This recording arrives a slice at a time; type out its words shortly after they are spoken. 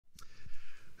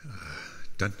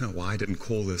Don't know why I didn't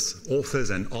call this authors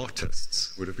and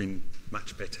artists. Would have been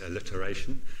much better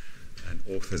alliteration than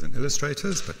authors and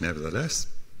illustrators, but nevertheless.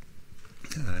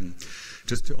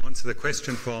 Just to answer the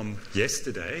question from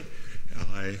yesterday,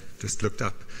 I just looked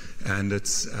up, and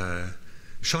it's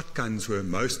shotguns were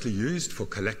mostly used for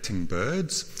collecting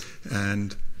birds,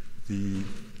 and the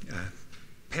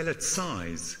pellet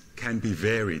size can be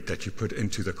varied that you put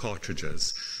into the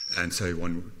cartridges, and so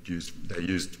they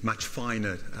used much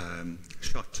finer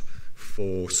shot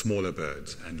for smaller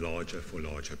birds and larger for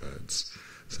larger birds.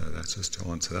 So that's just to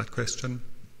answer that question.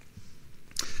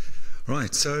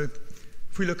 Right, so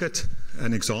if we look at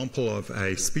an example of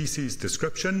a species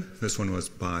description, this one was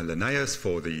by Linnaeus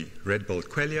for the red-billed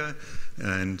quelea,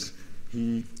 and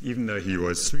he, even though he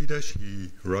was Swedish,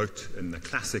 he wrote in the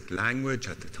classic language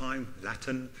at the time,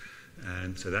 Latin,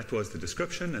 and so that was the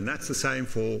description, and that's the same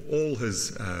for all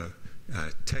his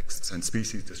texts and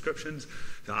species descriptions.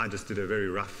 So I just did a very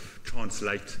rough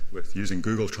translate with using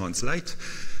Google Translate,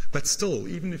 but still,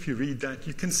 even if you read that,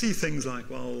 you can see things like,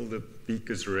 well, the beak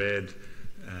is red,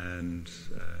 and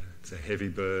it's a heavy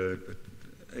bird,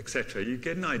 etc. You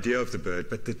get an idea of the bird,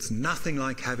 but it's nothing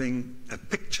like having a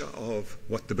picture of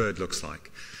what the bird looks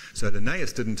like. So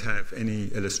Linnaeus didn't have any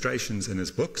illustrations in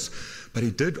his books, but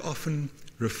he did often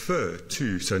refer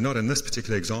to, so not in this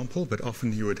particular example, but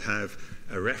often he would have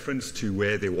a reference to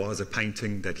where there was a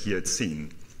painting that he had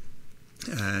seen.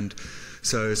 And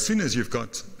so as soon as you've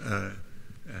got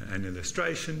an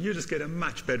illustration, you just get a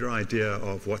much better idea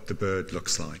of what the bird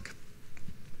looks like.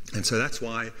 And so that's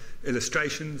why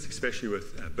illustrations, especially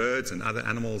with birds and other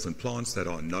animals and plants that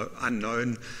are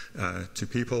unknown to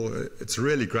people, it's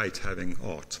really great having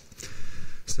art.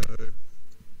 So,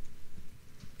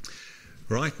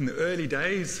 right in the early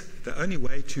days, the only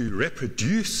way to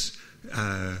reproduce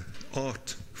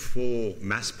art for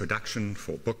mass production,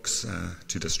 for books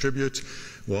to distribute,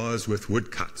 was with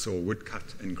woodcuts or woodcut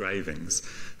engravings.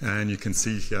 And you can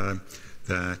see here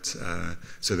that,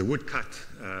 so the woodcut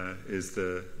is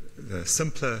the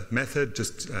simpler method,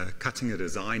 just cutting a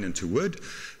design into wood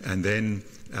and then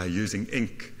using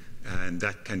ink, and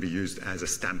that can be used as a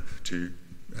stamp to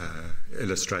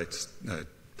illustrate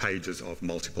pages of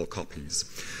multiple copies.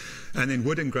 And then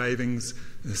wood engravings,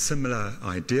 a similar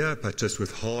idea, but just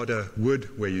with harder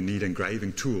wood where you need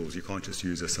engraving tools. You can't just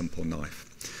use a simple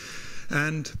knife.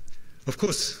 And of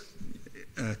course,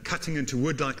 cutting into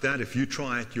wood like that, if you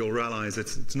try it, you'll realize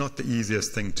it's not the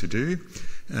easiest thing to do.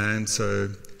 And so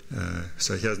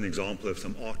here's an example of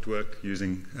some artwork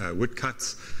using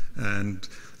woodcuts. And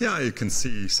yeah, you can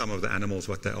see some of the animals,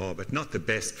 what they are, but not the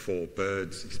best for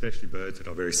birds, especially birds that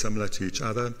are very similar to each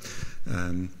other.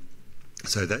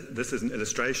 So this is an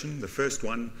illustration, the first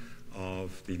one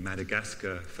of the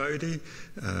Madagascar fody,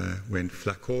 when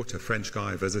Flacourt, a French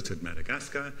guy, visited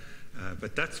Madagascar.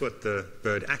 But that's what the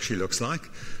bird actually looks like.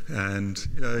 And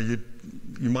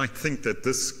you might think that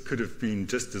this could have been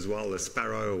just as well a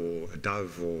sparrow or a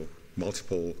dove or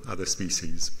multiple other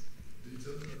species.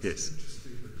 Yes.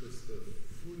 Interesting because the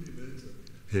fully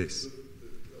yes. the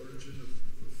origin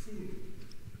of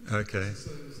fool. Okay. It's the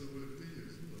same as the word bee,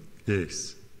 isn't it?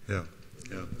 Yes. Yeah.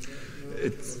 Yeah.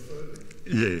 It's,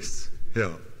 yes.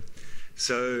 Yeah.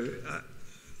 So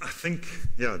I think,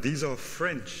 yeah, these are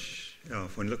French. Yeah,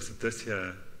 if one looks at this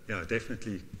here, yeah,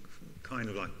 definitely kind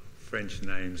of like French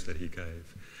names that he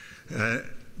gave.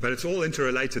 But it's all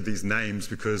interrelated, these names,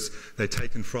 because they're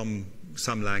taken from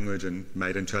some language and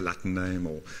made into a Latin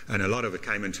name, and a lot of it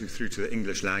came through to the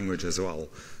English language as well,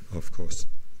 of course.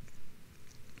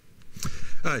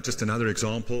 Just another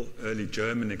example, early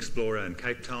German explorer in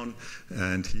Cape Town,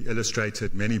 and he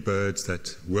illustrated many birds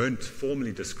that weren't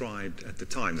formally described at the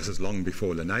time. This is long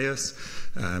before Linnaeus,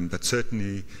 but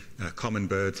certainly common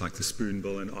birds like the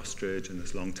spoonbill and ostrich and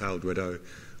this long-tailed widow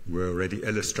were already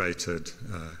illustrated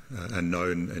and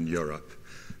known in Europe.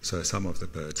 So some of the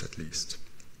birds at least.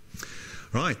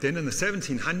 Right, then in the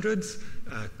 1700s,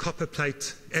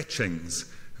 copperplate etchings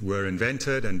were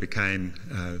invented and became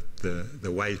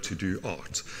the way to do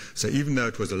art. So even though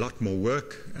it was a lot more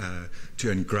work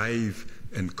to engrave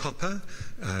in copper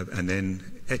and then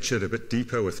etch it a bit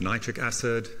deeper with nitric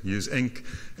acid, use ink,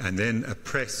 and then a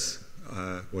press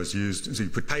was used. So you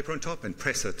put paper on top and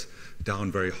press it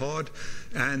down very hard,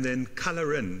 and then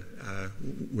color in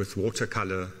with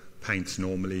watercolor paints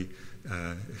normally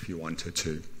if you wanted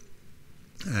to.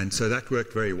 And so that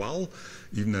worked very well,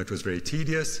 even though it was very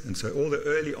tedious. And so all the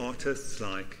early artists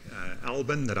like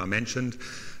Albin that I mentioned,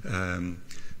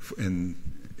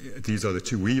 these are the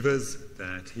two weavers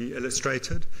that he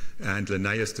illustrated, and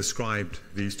Linnaeus described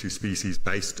these two species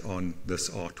based on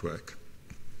this artwork.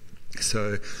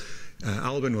 So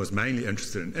Albin was mainly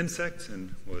interested in insects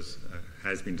and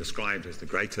has been described as the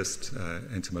greatest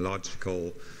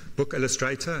entomological book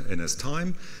illustrator in his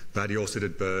time, but he also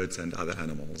did birds and other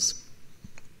animals.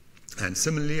 And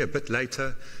similarly, a bit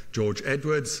later, George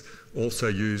Edwards also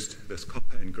used this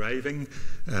copper engraving.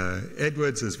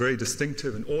 Edwards is very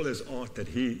distinctive in all his art that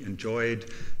he enjoyed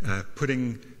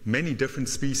putting many different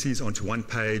species onto one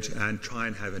page and try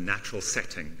and have a natural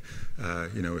setting,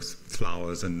 with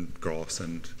flowers and grass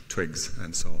and twigs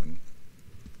and so on.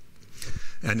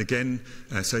 And again,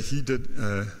 so he did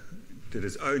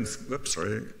his own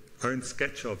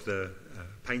sketch of the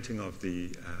painting of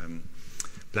the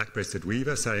black-breasted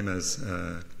weaver, same as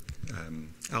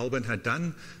Albin had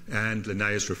done, and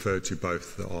Linnaeus referred to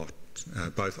both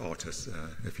artists,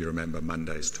 if you remember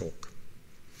Monday's talk.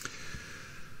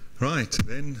 Right,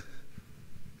 then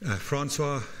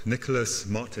Francois Nicolas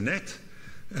Martinet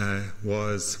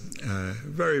was a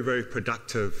very, very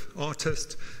productive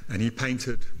artist, and he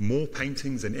painted more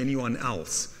paintings than anyone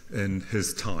else in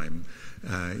his time,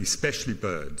 especially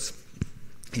birds.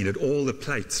 He did all the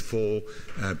plates for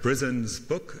Brisen's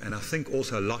book, and I think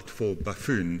also a lot for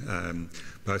Buffoon,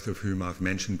 both of whom I've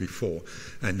mentioned before.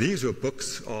 And these were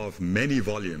books of many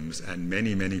volumes and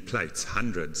many, many plates,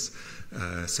 hundreds.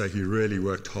 So he really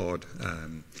worked hard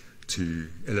to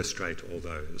illustrate all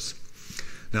those.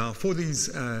 Now, for these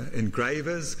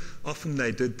engravers, often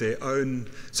they did their own.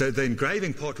 So the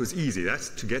engraving part was easy. That's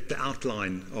to get the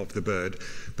outline of the bird.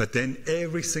 But then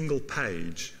every single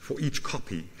page for each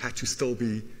copy had to still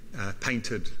be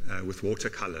painted with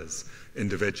watercolors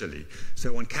individually.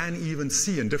 So one can even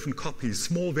see in different copies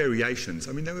small variations.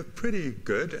 I mean, they were pretty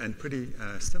good and pretty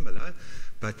similar,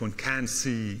 but one can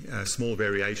see small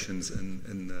variations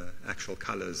in the actual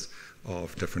colors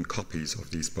of different copies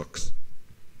of these books.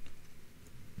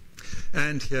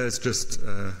 And here's just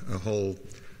a whole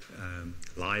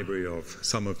library of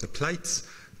some of the plates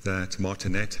that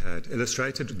Martinet had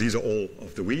illustrated. These are all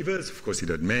of the weavers. Of course, he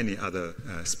did many other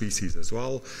species as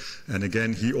well. And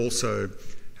again, he also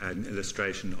had an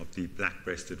illustration of the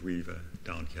black-breasted weaver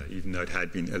down here, even though it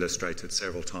had been illustrated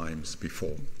several times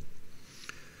before.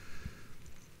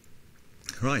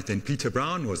 Right, then Peter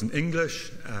Brown was an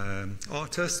English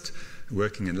artist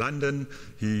working in London.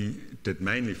 He did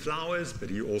mainly flowers, but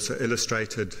he also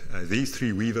illustrated these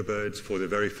three weaver birds for the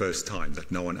very first time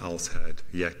that no one else had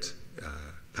yet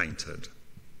painted.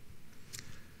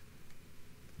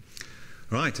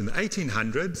 Right, in the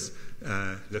 1800s,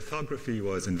 lithography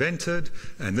was invented,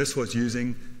 and this was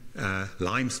using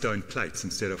limestone plates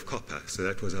instead of copper. So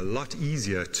that was a lot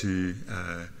easier to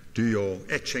do your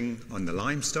etching on the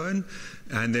limestone,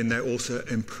 and then they also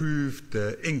improved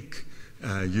the ink,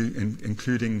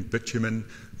 including bitumen,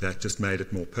 that just made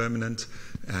it more permanent.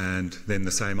 And then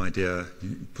the same idea,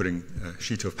 putting a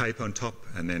sheet of paper on top,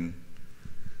 and then,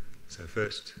 so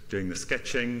first doing the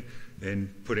sketching,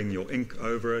 then putting your ink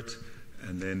over it,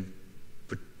 and then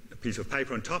put a piece of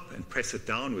paper on top and press it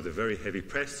down with a very heavy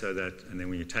press, so that, and then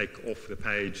when you take off the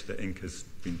page, the ink has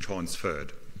been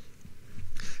transferred.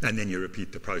 And then you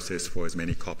repeat the process for as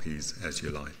many copies as you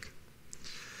like.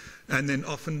 And then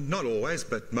often, not always,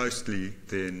 but mostly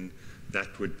then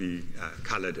that would be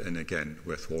coloured in again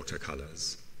with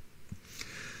watercolours.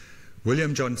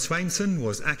 William John Swainson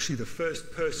was actually the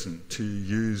first person to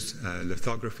use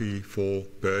lithography for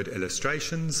bird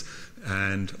illustrations,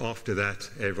 and after that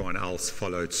everyone else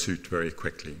followed suit very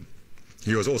quickly.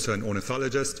 He was also an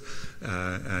ornithologist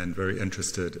and very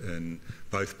interested in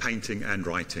both painting and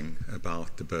writing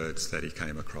about the birds that he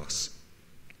came across.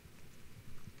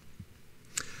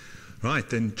 Right,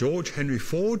 then George Henry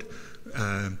Ford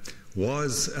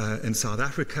was in South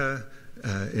Africa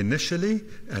initially,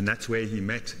 and that's where he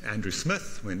met Andrew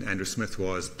Smith when Andrew Smith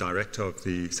was director of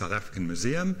the South African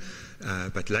Museum.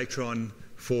 But later on,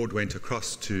 Ford went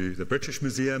across to the British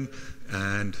Museum,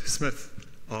 and Smith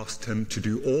asked him to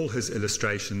do all his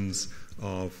illustrations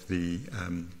of the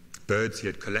birds he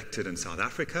had collected in South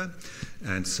Africa.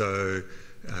 And so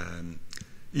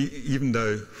even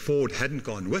though Ford hadn't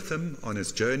gone with him on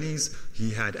his journeys,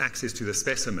 he had access to the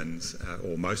specimens,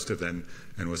 or most of them,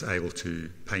 and was able to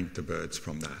paint the birds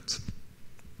from that.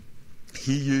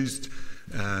 He used,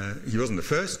 he wasn't the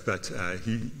first, but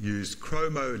he used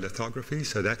chromolithography,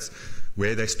 so that's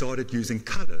where they started using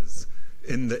colours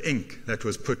in the ink that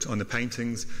was put on the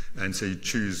paintings, and so you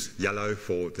choose yellow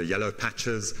for the yellow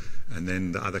patches, and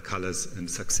then the other colours in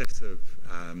successive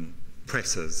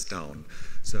presses down.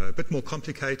 So a bit more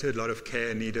complicated, a lot of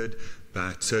care needed,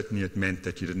 but certainly it meant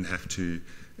that you didn't have to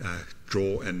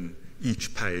draw in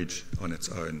each page on its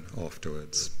own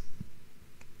afterwards.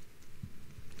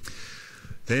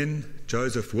 Then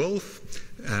Joseph Wolff,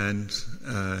 and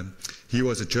he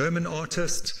was a German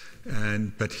artist,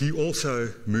 but he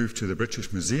also moved to the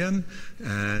British Museum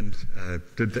and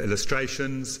did the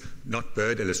illustrations, not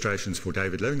bird illustrations for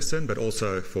David Livingstone, but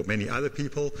also for many other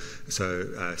people,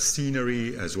 so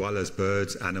scenery as well as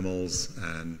birds, animals,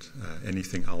 and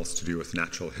anything else to do with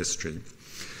natural history.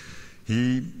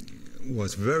 He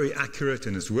was very accurate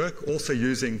in his work, also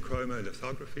using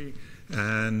chromolithography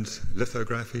and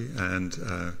lithography, and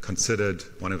considered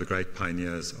one of the great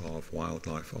pioneers of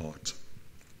wildlife art.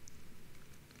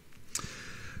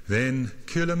 Then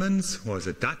Keulemans was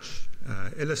a Dutch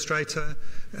illustrator,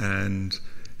 and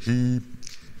he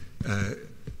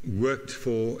worked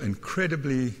for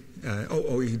incredibly,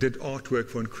 he did artwork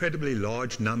for incredibly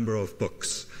large number of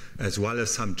books, as well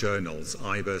as some journals,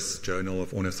 Ibis, Journal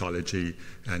of Ornithology,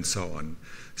 and so on.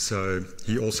 So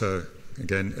he also,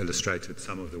 again, illustrated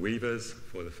some of the weavers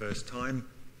for the first time,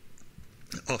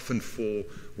 often for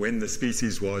when the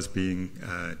species was being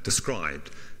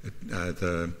described.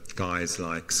 The guys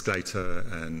like Sclater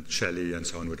and Shelley and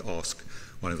so on would ask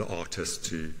one of the artists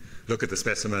to look at the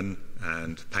specimen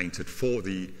and paint it for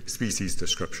the species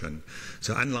description.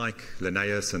 So unlike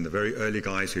Linnaeus and the very early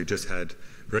guys who just had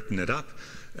written it up,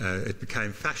 it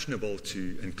became fashionable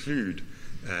to include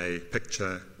a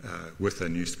picture with a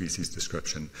new species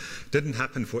description. Didn't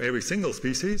happen for every single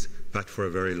species, but for a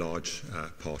very large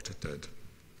part it did.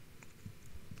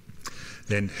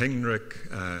 Then Henrik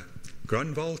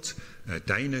Grunwald, a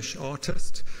Danish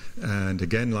artist, and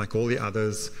again, like all the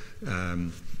others,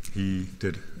 he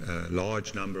did a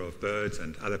large number of birds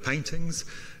and other paintings.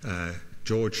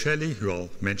 George Shelley, who I'll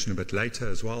mention a bit later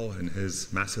as well, in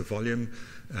his massive volume,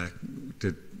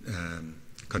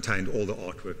 contained all the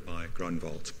artwork by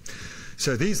Grunwald.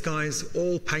 So these guys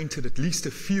all painted at least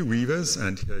a few weavers,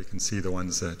 and here you can see the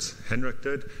ones that Henrik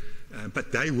did,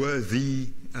 but they were the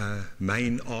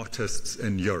main artists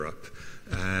in Europe.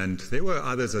 And there were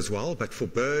others as well, but for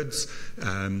birds,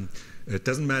 it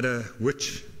doesn't matter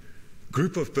which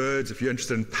group of birds. If you're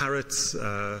interested in parrots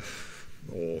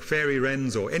or fairy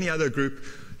wrens or any other group,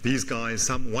 these guys,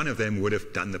 one of them would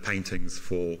have done the paintings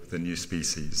for the new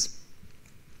species.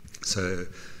 So,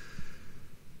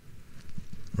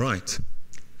 right.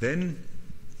 Then,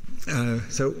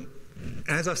 so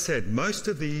as I said, most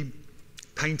of the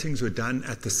paintings were done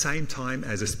at the same time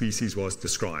as a species was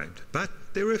described. But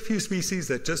there were a few species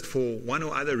that just for one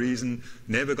or other reason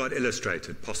never got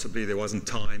illustrated. Possibly there wasn't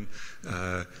time,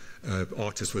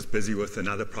 artist was busy with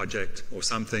another project or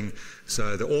something.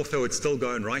 So the author would still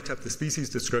go and write up the species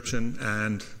description,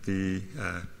 and the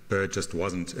bird just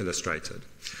wasn't illustrated.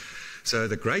 So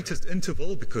the greatest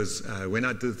interval, because when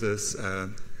I did this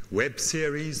web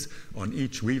series on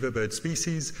each weaverbird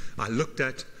species,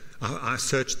 I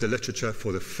searched the literature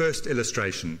for the first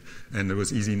illustration, and it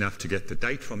was easy enough to get the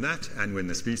date from that and when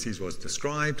the species was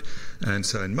described. And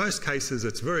so in most cases,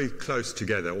 it's very close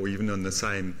together, or even on the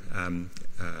same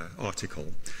article.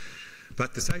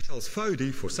 But the Seychelles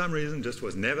Fody, for some reason, just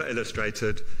was never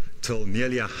illustrated till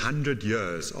nearly 100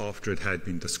 years after it had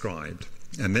been described.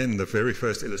 And then the very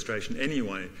first illustration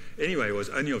anyway was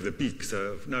only of the beak, so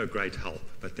of no great help.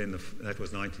 But then that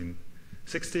was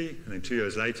 1960, and then 2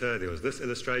 years later there was this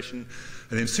illustration.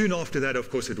 And then soon after that, of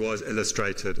course, it was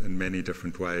illustrated in many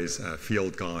different ways,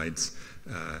 field guides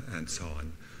and so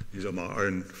on. These are my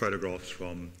own photographs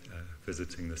from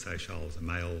visiting the Seychelles, a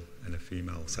male and a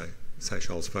female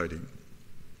Seychelles Fody.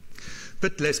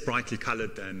 Bit less brightly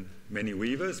coloured than many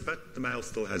weavers, but the male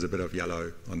still has a bit of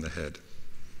yellow on the head.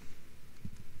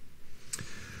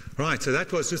 Right, so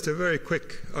that was just a very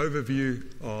quick overview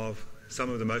of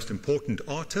some of the most important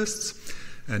artists.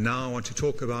 And now I want to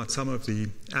talk about some of the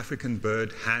African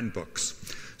bird handbooks.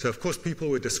 So, of course, people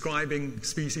were describing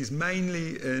species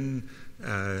mainly in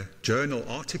journal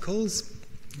articles,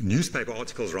 newspaper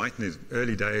articles right in the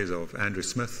early days of Andrew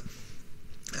Smith.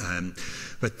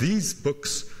 But these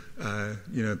books,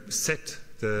 set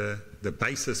the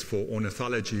basis for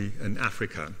ornithology in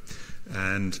Africa.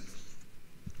 And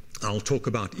I'll talk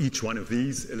about each one of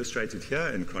these illustrated here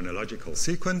in chronological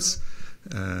sequence,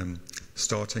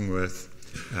 starting with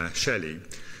Shelley.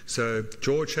 So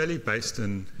George Shelley, based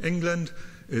in England,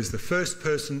 is the first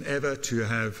person ever to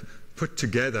have put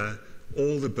together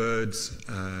all the birds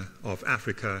of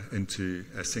Africa into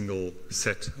a single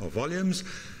set of volumes.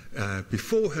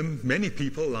 Before him, many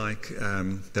people like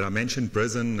that I mentioned,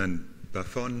 Brisson and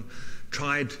Buffon,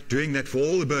 tried doing that for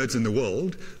all the birds in the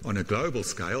world on a global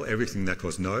scale, everything that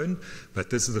was known, but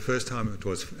this is the first time it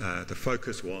was the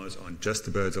focus was on just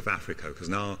the birds of Africa, because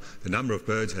now the number of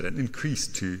birds had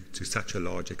increased to such a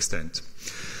large extent.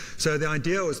 So the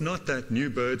idea was not that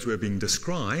new birds were being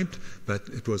described, but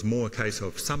it was more a case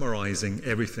of summarizing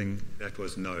everything that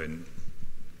was known.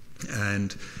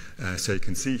 And so you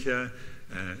can see here,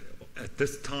 at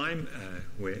this time,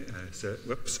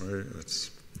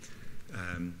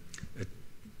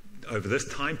 over this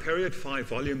time period, 5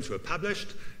 volumes were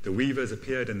published. The weavers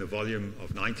appeared in the volume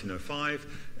of 1905,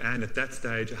 and at that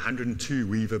stage, 102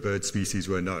 weaverbird species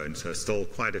were known, so still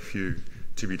quite a few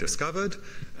to be discovered,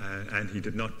 and he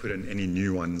did not put in any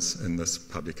new ones in this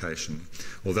publication,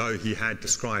 although he had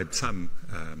described some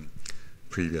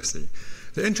previously.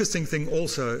 The interesting thing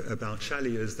also about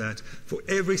Shelley is that for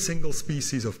every single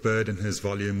species of bird in his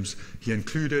volumes, he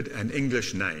included an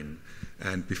English name.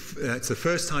 And that's the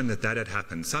first time that that had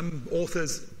happened. Some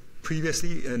authors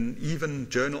previously, in even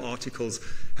journal articles,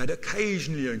 had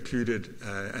occasionally included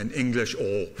an English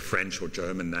or French or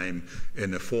German name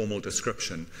in a formal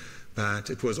description. But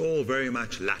it was all very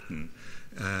much Latin.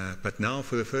 But now,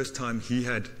 for the first time, he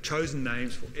had chosen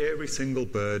names for every single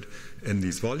bird in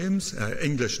these volumes,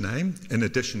 English name, in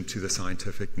addition to the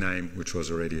scientific name, which was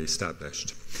already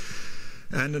established.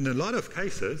 And in a lot of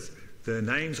cases, the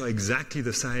names are exactly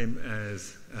the same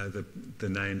as the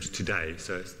names today.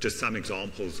 So just some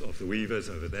examples of the weavers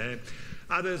over there.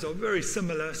 Others are very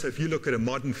similar. So if you look at a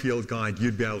modern field guide,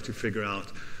 you'd be able to figure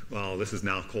out, well, this is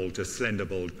now called just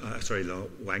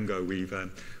Wango weaver,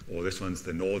 or this one's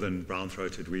the northern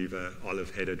brown-throated weaver,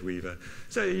 olive-headed weaver.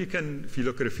 So you can, if you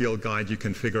look at a field guide, you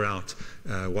can figure out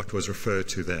what was referred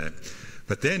to there.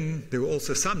 But then there were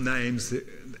also some names,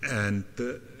 and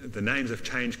the names have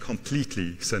changed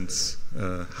completely since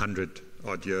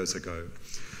 100-odd years ago.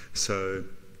 So,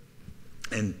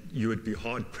 and you would be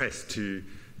hard-pressed to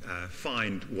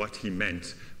find what he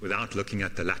meant without looking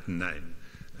at the Latin name,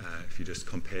 if you just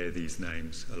compare these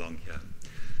names along here.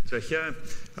 So here,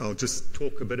 I'll just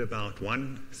talk a bit about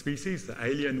one species, the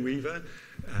alien weaver,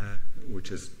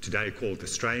 which is today called the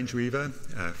strange weaver,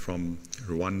 from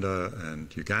Rwanda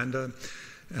and Uganda.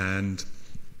 And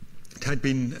it had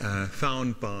been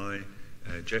found by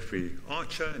Geoffrey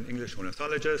Archer, an English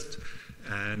ornithologist,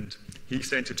 and he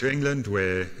sent it to England,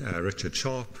 where Richard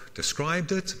Sharp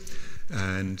described it.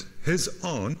 And his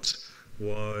aunt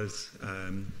was,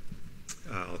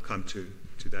 I'll come to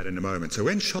that in a moment. So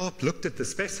when Sharp looked at the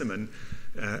specimen,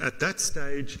 at that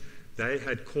stage, they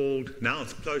had called, now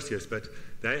it's Plosius, but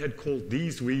they had called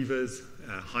these weavers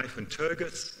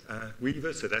Hyphenturgus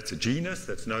weavers, so that's a genus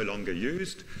that's no longer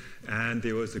used. And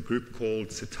there was a group called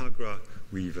Sitagra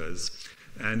weavers.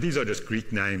 And these are just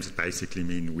Greek names that basically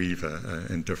mean weaver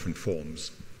in different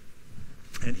forms.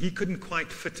 And he couldn't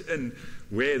quite fit in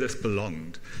where this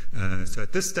belonged. So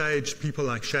at this stage, people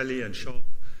like Shelley and Sharp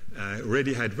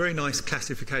already had very nice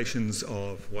classifications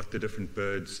of what the different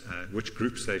birds, which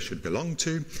groups they should belong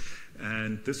to.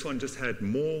 And this one just had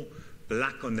more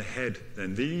black on the head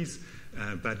than these,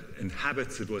 but in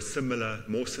habits it was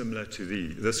more similar to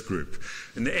this group.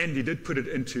 In the end, he did put it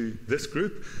into this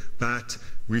group, but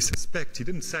we suspect, he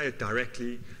didn't say it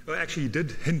directly, or actually he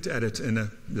did hint at it in a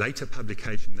later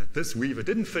publication, that this weaver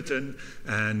didn't fit in,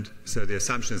 and so the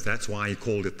assumption is that's why he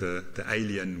called it the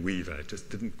alien weaver. It just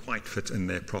didn't quite fit in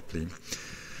there properly.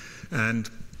 And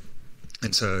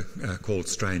so called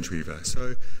strange weaver.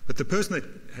 So, but the person that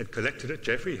had collected it,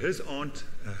 Geoffrey, his aunt,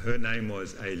 her name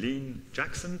was Aileen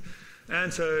Jackson.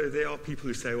 And so there are people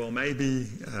who say, well, maybe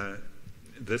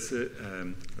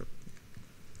the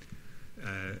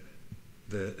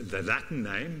Latin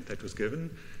name that was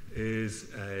given is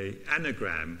an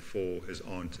anagram for his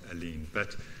aunt Aileen.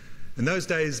 But in those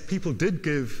days, people did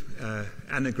give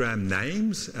anagram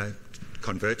names,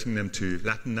 converting them to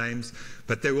Latin names,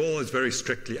 but they were always very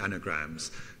strictly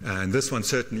anagrams. And this one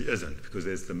certainly isn't, because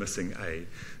there's the missing A.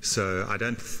 So I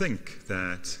don't think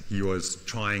that he was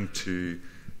trying to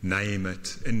name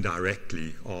it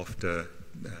indirectly after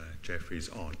Geoffrey's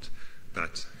aunt,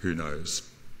 but who knows.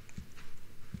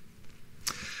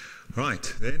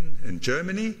 Right, then in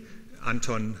Germany,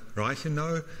 Anton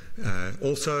Reichenau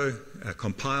also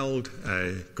compiled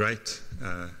a great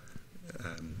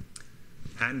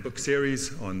handbook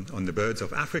series on the birds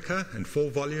of Africa in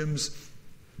 4 volumes,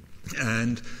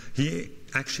 and he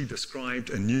actually described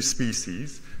a new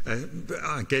species,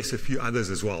 I guess a few others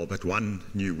as well, but one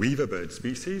new weaverbird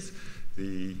species,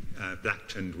 the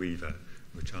black-chinned weaver,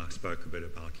 which I spoke a bit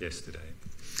about yesterday.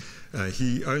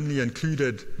 He only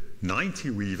included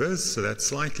 90 weavers, so that's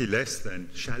slightly less than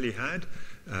Shelley had.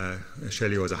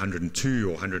 Shelley was 102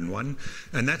 or 101,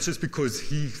 and that's just because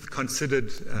he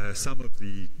considered some of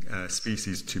the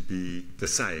species to be the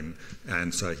same,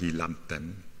 and so he lumped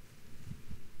them.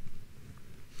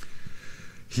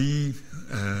 He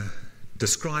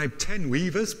described 10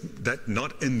 weavers, that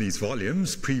not in these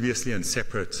volumes, previously in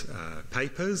separate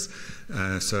papers.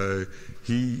 So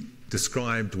he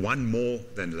described one more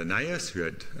than Linnaeus, who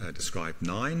had described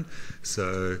 9.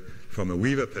 So from a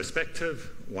weaver perspective,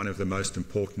 one of the most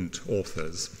important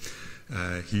authors.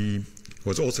 He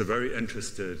was also very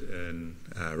interested in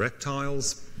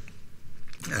reptiles,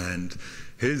 and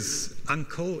his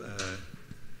uncle,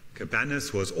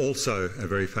 Cabanis, was also a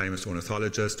very famous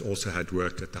ornithologist, also had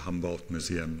worked at the Humboldt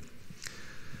Museum.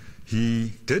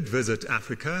 He did visit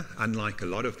Africa, unlike a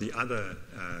lot of the other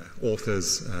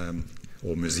authors,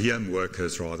 or museum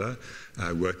workers rather,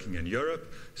 working in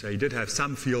Europe. So he did have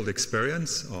some field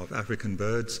experience of African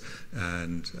birds,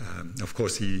 and of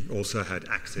course he also had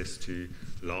access to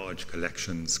large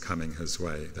collections coming his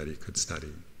way that he could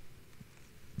study.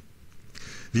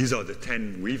 These are the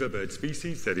 10 weaverbird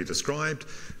species that he described,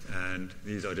 and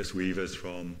these are just weavers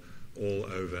from all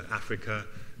over Africa,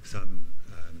 some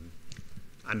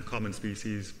uncommon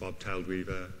species, bob-tailed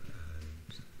weaver,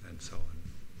 and so on.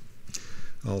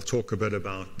 I'll talk a bit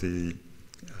about the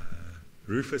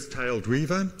rufous-tailed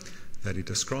weaver that he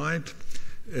described.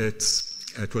 It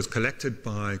was collected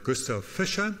by Gustav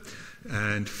Fischer,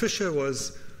 and Fischer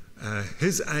was,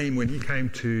 his aim when he came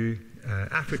to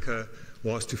Africa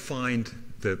was to find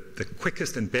the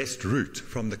quickest and best route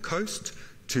from the coast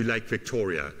to Lake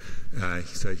Victoria.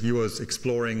 So he was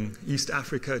exploring East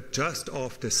Africa just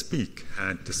after Speke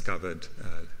had discovered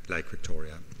Lake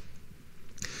Victoria.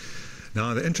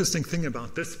 Now, the interesting thing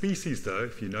about this species, though,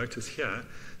 if you notice here,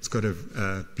 it's got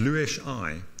a bluish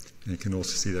eye. And you can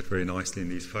also see that very nicely in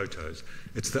these photos.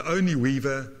 It's the only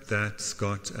weaver that's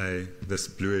got this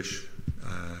bluish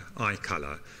eye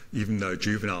color, even though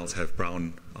juveniles have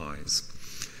brown eyes.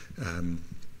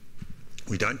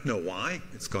 We don't know why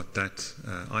it's got that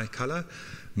eye color.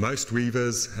 Most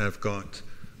weavers have got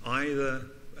either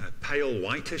pale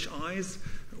whitish eyes,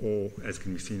 or as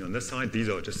can be seen on this side, these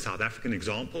are just South African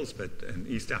examples, but in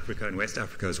East Africa and West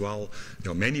Africa as well,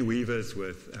 there are many weavers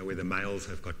where the males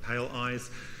have got pale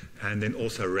eyes, and then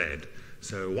also red.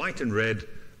 So white and red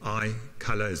eye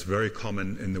color is very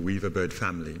common in the weaverbird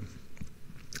family.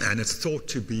 And it's thought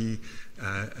to be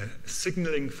a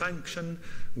signaling function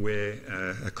where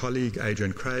a colleague,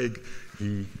 Adrian Craig,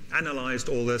 he analyzed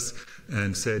all this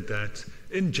and said that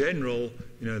in general,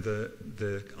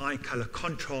 the eye color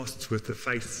contrasts with the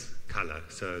face color,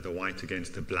 so the white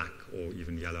against the black or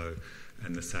even yellow,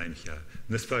 and the same here.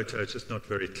 In this photo, it's just not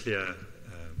very clear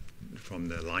from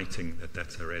the lighting that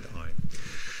that's a red eye.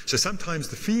 So sometimes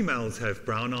the females have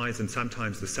brown eyes and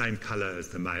sometimes the same color as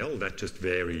the male. That just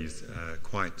varies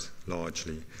quite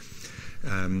largely.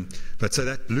 But so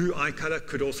that blue eye color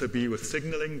could also be with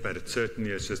signaling, but it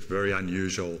certainly is just very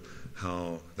unusual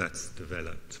how that's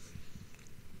developed.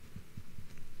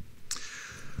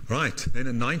 Right, then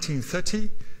in 1930,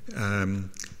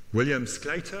 William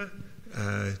Sclater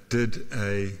did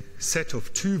a set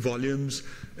of 2 volumes.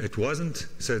 It wasn't,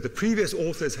 so the previous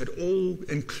authors had all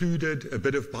included a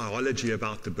bit of biology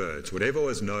about the birds, whatever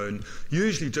was known,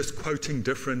 usually just quoting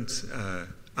different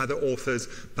other authors,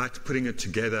 but putting it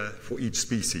together for each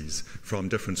species from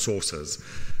different sources.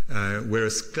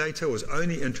 Whereas Sclater was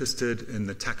only interested in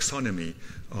the taxonomy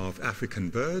of African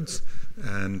birds,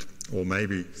 or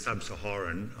maybe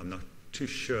sub-Saharan. I'm not too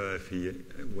sure if he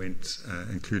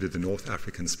included the North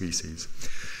African species.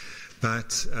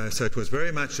 But so it was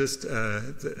very much just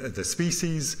the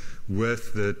species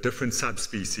with the different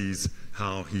subspecies,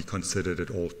 how he considered it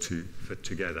all to fit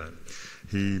together.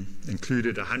 He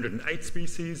included 108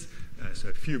 species, so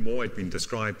a few more had been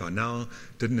described by now,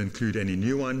 didn't include any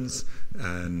new ones,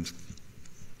 and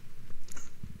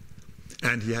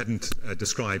he hadn't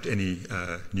described any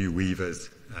new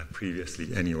weavers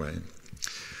previously anyway.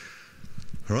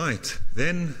 All right,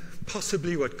 then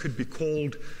possibly what could be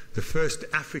called the first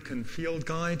African field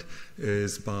guide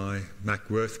is by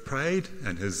Mackworth Praed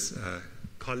and his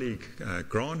colleague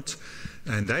Grant,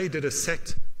 and they did a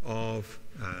set of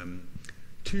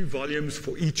 2 volumes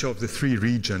for each of the 3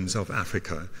 regions of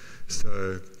Africa.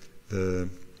 So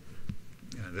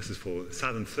this is for the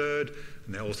southern third,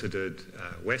 and they also did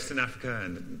Western Africa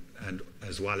and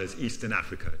as well as Eastern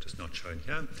Africa, just not shown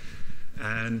here.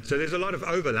 And so there's a lot of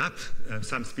overlap,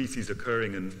 some species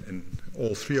occurring in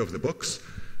all 3 of the books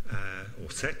or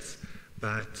sets,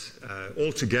 but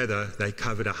altogether they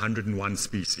covered 101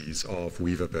 species of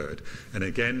weaverbird. And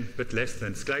again, a bit less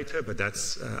than Sclater, but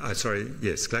that's,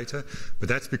 Sclater, but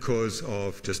that's because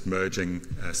of just merging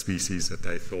species that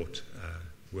they thought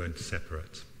weren't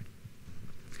separate.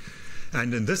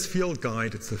 And in this field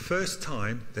guide, it's the first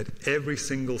time that every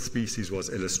single species was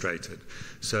illustrated.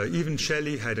 So even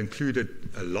Shelley had included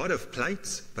a lot of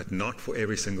plates, but not for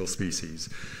every single species.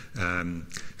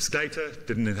 Sclater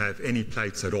didn't have any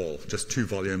plates at all, just 2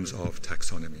 volumes of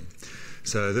taxonomy.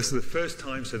 So this is the first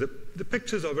time. So the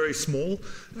pictures are very small,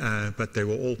 but they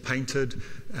were all painted,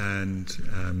 and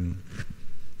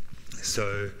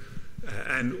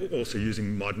and also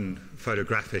using modern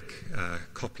photographic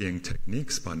copying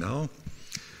techniques by now.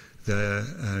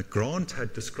 The Grant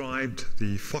had described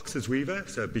the Fox's Weaver,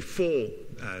 so before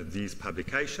these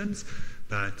publications,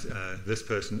 but this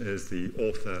person is the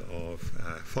author of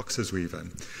Fox's Weaver.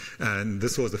 And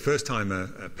this was the first time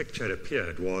a picture had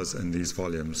appeared, was in these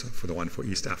volumes, for the one for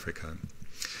East Africa.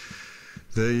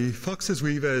 The Fox's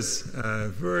Weaver is a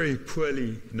very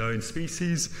poorly known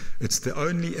species. It's the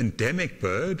only endemic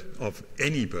bird of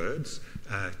any birds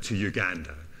to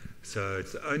Uganda. So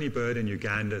it's the only bird in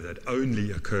Uganda that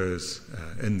only occurs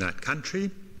in that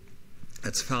country.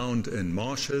 It's found in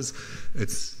marshes.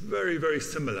 It's very, very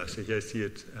similar. So here you see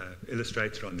it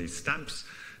illustrated on these stamps.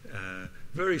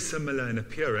 Very similar in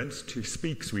appearance to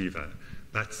Speke's Weaver,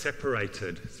 but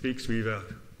separated. Speke's Weaver,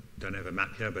 don't have a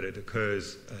map here, but it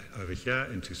occurs over here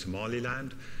into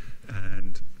Somaliland.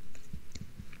 And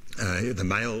the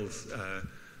males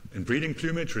in breeding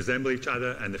plumage resemble each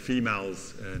other, and the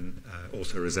females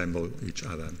also resemble each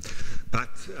other. But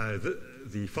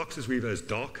the Fox's Weaver is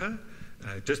darker,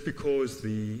 just because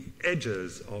the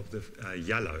edges of the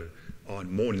yellow are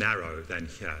more narrow than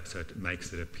here, so it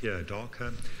makes it appear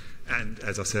darker. And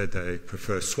as I said, they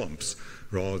prefer swamps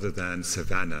rather than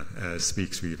savanna as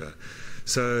Speke's Weaver.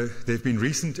 So there have been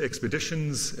recent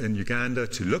expeditions in Uganda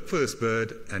to look for this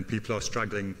bird, and people are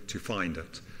struggling to find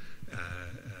it.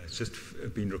 It's just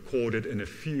been recorded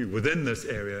within this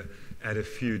area at a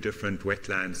few different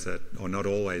wetlands that are not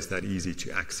always that easy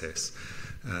to access.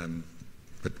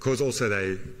 But because also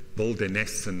they build their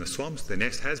nests in the swamps, their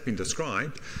nest has been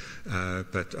described,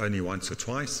 but only once or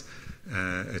twice.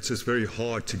 It's just very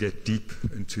hard to get deep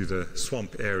into the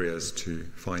swamp areas to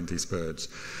find these birds.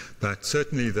 But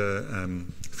certainly the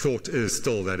thought is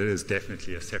still that it is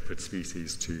definitely a separate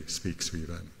species to Speke's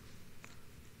Weaver.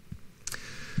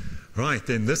 Right,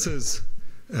 then this is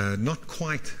not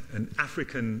quite an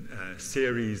African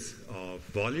series of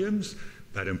volumes,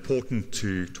 but important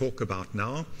to talk about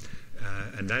now.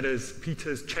 And that is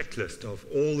Peter's checklist of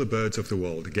all the birds of the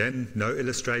world. Again, no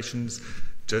illustrations,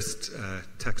 just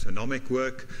taxonomic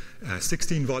work.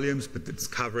 16 volumes, but it's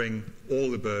covering all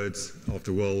the birds of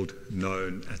the world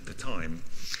known at the time.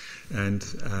 And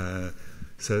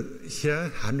so here,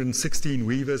 116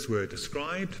 weavers were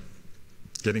described,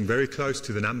 getting very close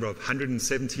to the number of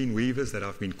 117 weavers that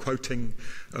I've been quoting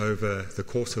over the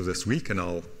course of this week, and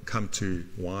I'll come to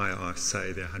why I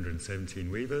say there are 117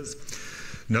 weavers.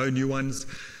 No new ones,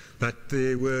 but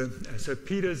there were, so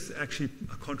Peter's actually,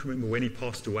 I can't remember when he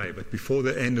passed away, but before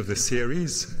the end of the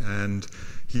series, and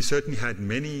he certainly had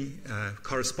many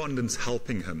correspondents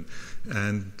helping him,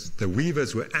 and the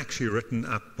weavers were actually written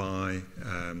up by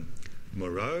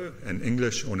Moreau, an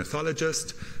English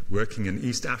ornithologist working in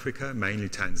East Africa, mainly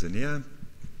Tanzania.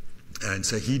 And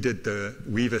so he did the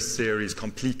Weaver series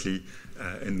completely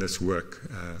in this work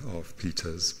of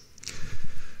Peter's.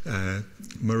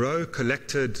 Moreau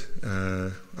collected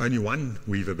only one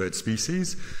weaver bird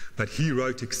species, but he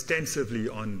wrote extensively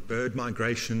on bird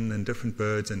migration and different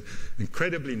birds, and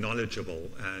incredibly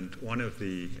knowledgeable, and one of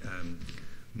the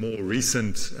more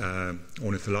recent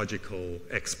ornithological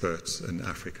experts in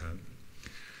Africa.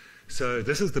 So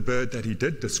this is the bird that he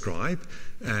did describe,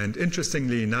 and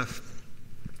interestingly enough,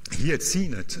 he had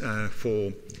seen it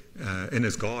in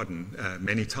his garden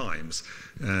many times.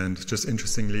 And just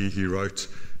interestingly, he wrote,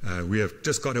 "We have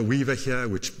just got a weaver here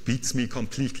which beats me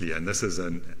completely." And this is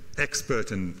an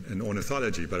expert in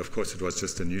ornithology, but of course it was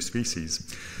just a new species.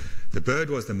 The bird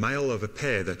was the male of a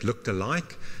pair that looked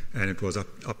alike, and it was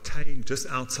obtained just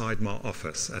outside my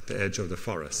office at the edge of the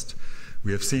forest.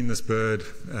 We have seen this bird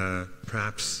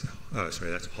that's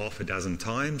half a dozen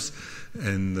times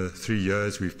in the 3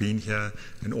 years we've been here,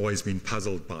 and always been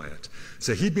puzzled by it.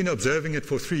 So he'd been observing it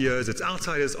for 3 years. It's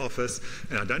outside his office,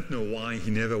 and I don't know why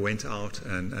he never went out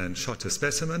and shot a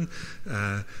specimen,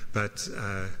 but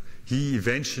he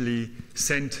eventually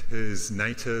sent his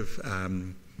native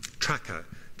tracker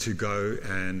to go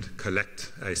and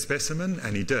collect a specimen,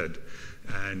 and he did.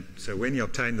 And so when he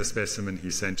obtained the specimen, he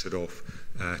sent it off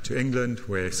to England,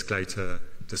 where Sclater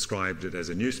described it as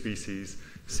a new species,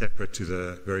 separate to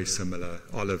the very similar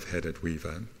olive-headed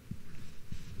weaver.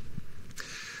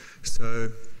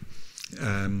 So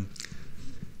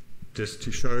just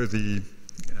to show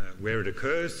where it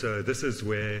occurs, so this is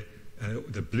where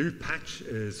The blue patch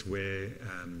is where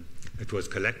it was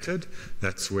collected.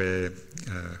 That's where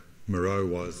Moreau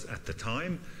was at the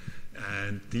time.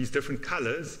 And these different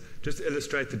colors just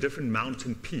illustrate the different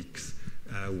mountain peaks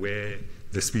where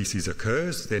the species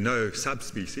occurs. There are no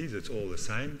subspecies, it's all the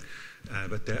same.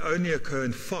 But they only occur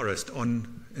in forest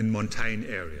in montane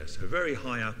areas, so very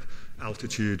high up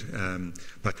altitude,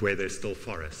 but where there's still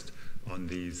forest on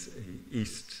these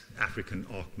East African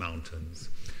Arc Mountains.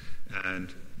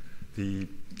 And the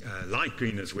light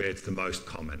green is where it's the most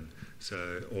common.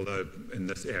 So although in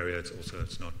this area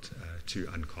it's not too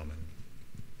uncommon.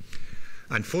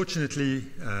 Unfortunately,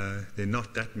 there are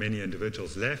not that many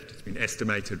individuals left. It's been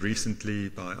estimated recently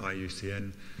by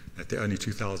IUCN that there are only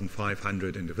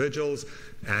 2,500 individuals,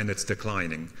 and it's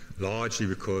declining, largely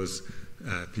because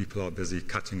people are busy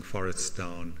cutting forests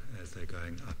down as they're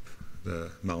going up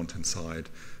the mountainside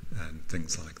and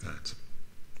things like that.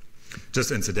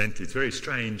 Just incidentally, it's very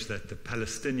strange that the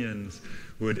Palestinians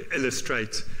would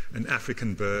illustrate an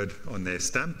African bird on their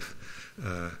stamp,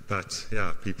 but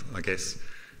yeah, I guess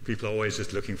people are always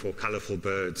just looking for colorful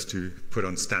birds to put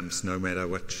on stamps, no matter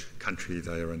which country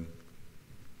they are in.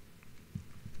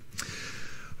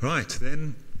 Right,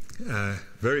 then,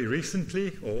 very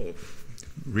recently, or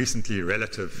recently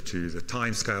relative to the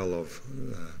timescale of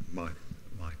my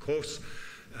course,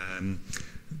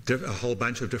 a whole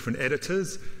bunch of different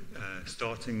editors,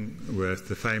 starting with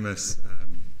the famous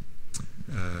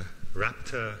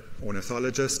raptor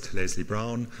ornithologist, Leslie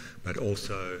Brown, but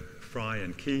also Fry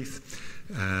and Keith,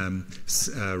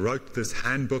 wrote this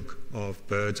Handbook of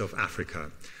Birds of Africa.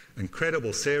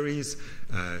 Incredible series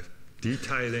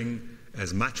detailing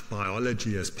as much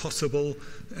biology as possible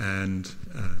and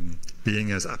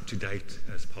being as up-to-date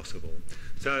as possible.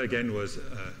 So again, was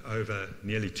over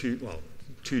nearly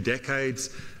two decades,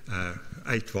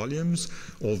 8 volumes,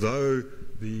 although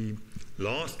the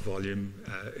last volume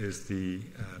is the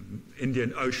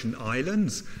Indian Ocean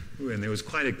Islands, and there was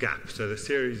quite a gap. So the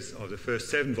series of the first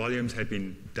 7 volumes had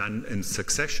been done in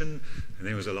succession, and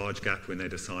there was a large gap when they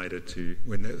decided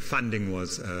when the funding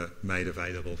was made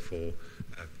available for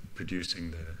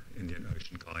producing the Indian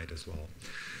Ocean Guide as well.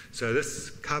 So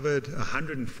this covered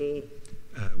 104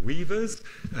 weavers,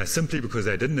 simply because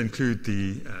they didn't include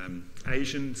the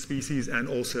Asian species, and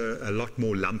also a lot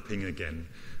more lumping again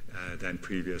than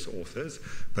previous authors,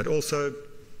 but also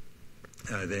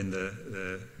then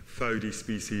the Fody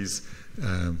species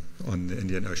on the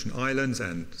Indian Ocean Islands,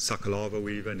 and Sakalava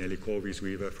weaver, Nelly Corby's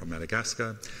weaver from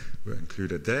Madagascar were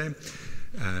included there.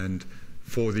 And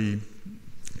for the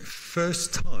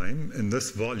first time in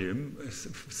this volume,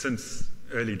 since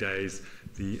early days,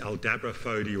 the Aldabra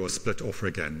Fody was split off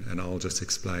again, and I'll just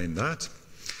explain that.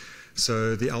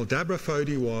 So the Aldabra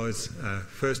Fody was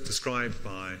first described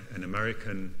by an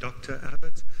American Dr.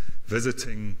 Abbott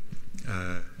visiting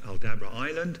Aldabra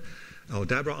Island.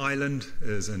 Aldabra Island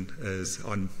is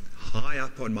on high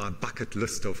up on my bucket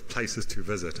list of places to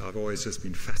visit. I've always just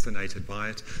been fascinated by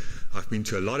it. I've been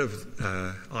to a lot of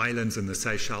islands in the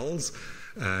Seychelles,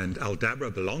 and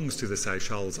Aldabra belongs to the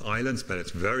Seychelles Islands, but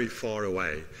it's very far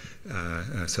away.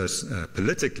 So it's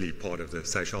politically part of the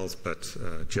Seychelles, but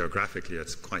geographically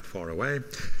it's quite far away.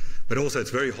 But also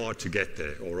it's very hard to get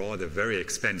there, or rather very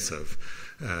expensive,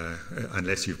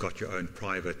 unless you've got your own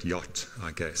private yacht,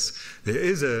 I guess. There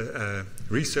is a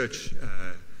research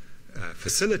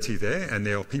facility there, and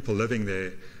there are people living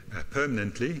there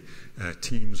permanently,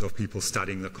 teams of people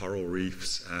studying the coral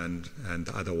reefs and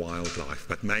the other wildlife,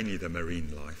 but mainly the marine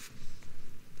life.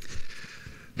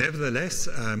 Nevertheless,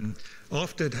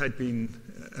 after it had been,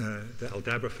 the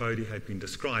Aldabra Fody had been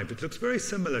described, it looks very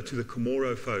similar to the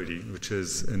Comoro Fody, which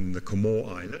is in the Comore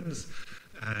Islands.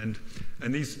 And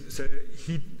so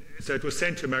it was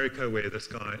sent to America, where this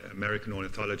guy, American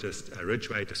ornithologist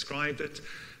Ridgway, described it.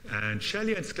 And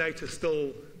Shelley and Sclater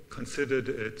still considered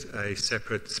it a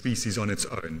separate species on its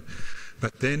own.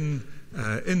 But then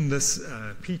in this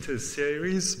Peters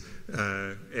series,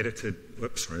 edited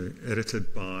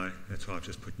by, that's why I've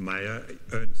just put Mayer,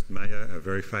 Ernst Mayer, a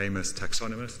very famous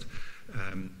taxonomist,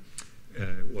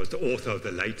 was the author of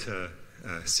the later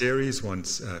series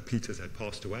once Peters had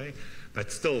passed away.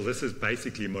 But still, this is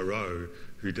basically Moreau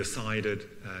who decided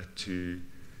to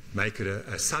make it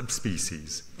a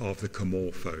subspecies of the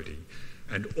Comore Fody.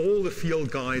 And all the field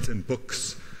guides and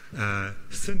books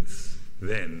since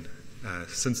then,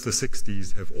 since the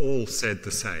 60s, have all said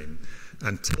the same,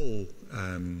 until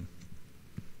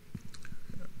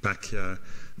back here,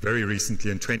 very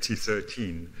recently in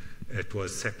 2013, it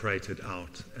was separated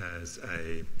out as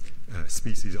a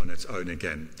species on its own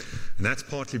again. And that's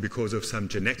partly because of some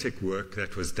genetic work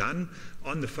that was done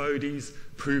on the Phodes,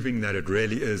 proving that it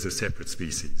really is a separate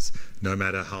species, no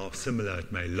matter how similar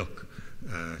it may look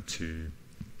to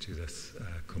this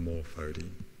Comorphode.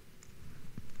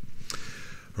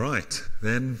 Right,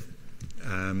 then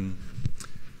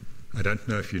I don't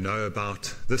know if you know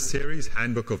about this series,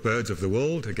 Handbook of Birds of the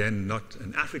World. Again, not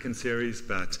an African series,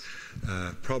 but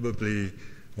probably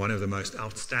one of the most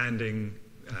outstanding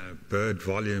bird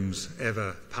volumes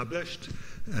ever published,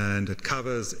 and it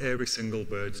covers every single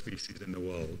bird species in the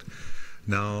world.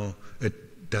 Now,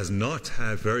 it does not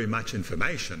have very much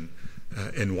information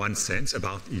in one sense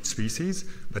about each species,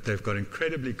 but they've got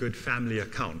incredibly good family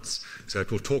accounts. So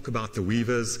it will talk about the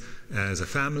weavers as a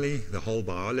family, the whole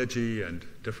biology and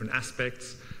different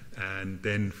aspects, and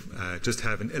then just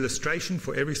have an illustration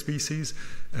for every species,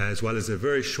 as well as a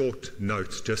very short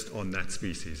note just on that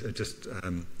species, just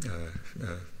a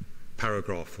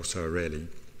paragraph or so, really.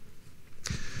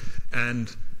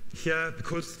 And here,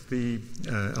 because the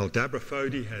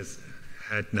Aldabraphode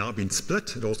had now been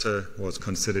split, it also was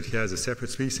considered here as a separate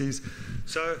species.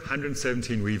 So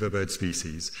 117 weaverbird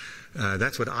species.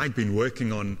 That's what I'd been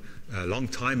working on a long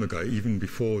time ago, even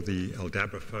before the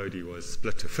Aldabraphode was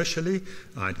split officially.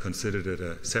 I'd considered it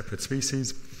a separate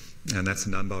species, and that's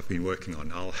the number I've been working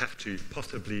on. I'll have to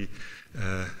possibly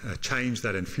change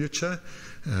that in future,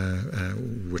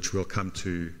 which we'll come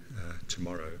to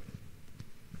tomorrow.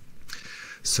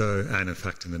 So, and in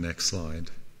fact in the next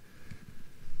slide.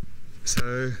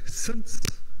 So since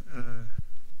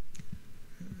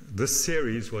this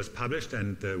series was published,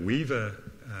 and the Weaver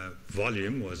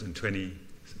volume was in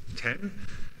 2010,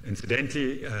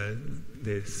 incidentally,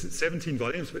 there's 17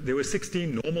 volumes, but there were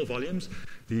 16 normal volumes.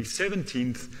 The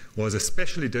 17th was a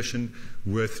special edition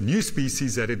with new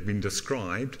species that had been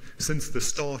described since the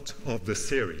start of the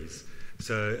series.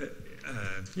 So,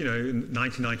 in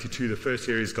 1992, the first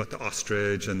series got the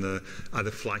ostrich and the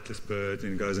other flightless birds,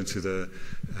 and goes into the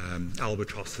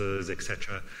albatrosses,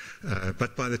 etc.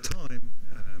 But by the time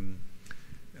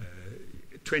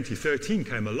 2013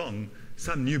 came along,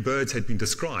 some new birds had been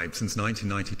described since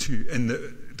 1992 in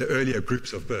the earlier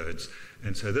groups of birds.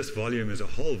 And so this volume is a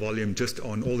whole volume just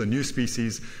on all the new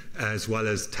species, as well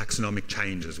as taxonomic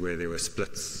changes where there were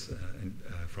splits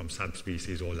from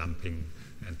subspecies or lumping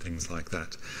and things like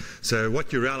that. So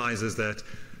what you realize is that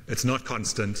it's not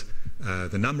constant.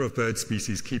 The number of bird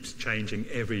species keeps changing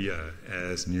every year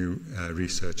as new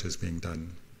research is being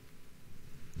done.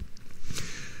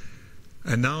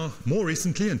 And now, more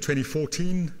recently, in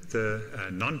 2014, the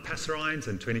non-passerines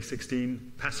and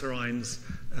 2016 passerines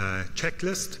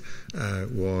checklist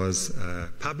was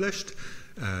published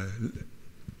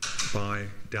by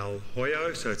Del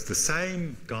Hoyo. So it's the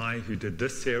same guy who did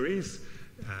this series,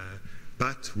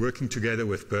 but working together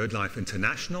with BirdLife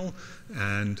International,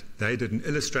 and they did an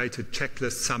illustrated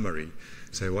checklist summary.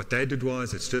 So what they did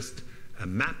was, it's just a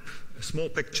map, a small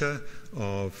picture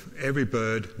of every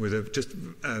bird with just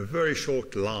a very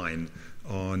short line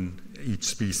on each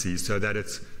species, so that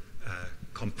it's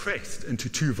compressed into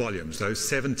 2 volumes, those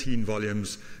 17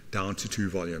 volumes down to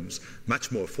 2 volumes.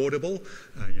 Much more affordable.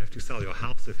 You have to sell your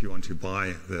house if you want to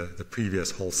buy the previous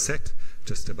whole set,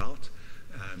 just about,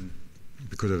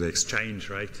 because of the exchange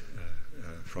rate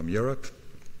from Europe.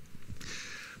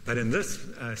 But in this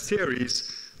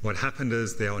series, what happened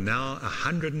is there are now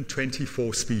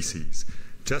 124 species.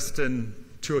 Just in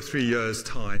 2 or 3 years'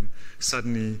 time,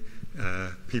 suddenly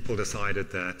people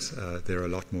decided that there are a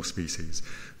lot more species.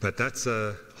 But that's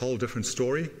a whole different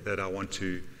story that I want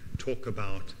to talk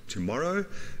about tomorrow,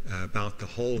 about the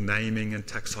whole naming and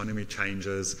taxonomy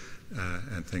changes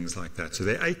and things like that. So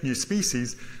there are 8 new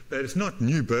species, but it's not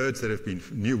new birds that have been,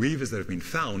 new weavers that have been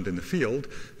found in the field.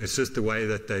 It's just the way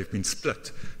that they've been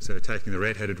split. So taking the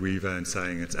red-headed weaver and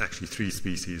saying it's actually 3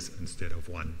 species instead of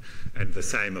 1. And the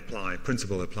same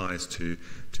principle applies to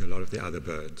a lot of the other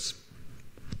birds.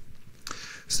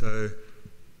 So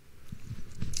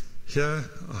here,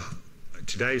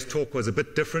 today's talk was a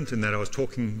bit different in that I was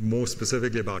talking more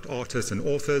specifically about artists and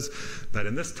authors, but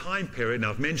in this time period, and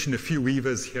I've mentioned a few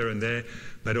weavers here and there,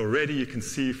 but already you can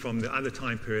see from the other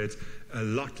time periods, a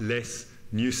lot less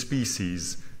new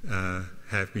species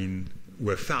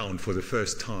were found for the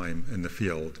first time in the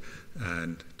field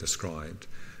and described.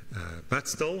 But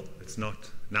still, it's not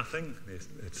nothing.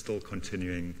 It's still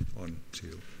continuing on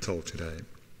till today.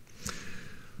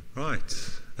 Right,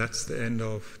 that's the end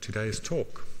of today's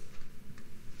talk.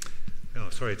 Oh,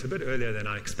 sorry, it's a bit earlier than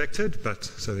I expected, but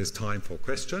so there's time for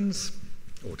questions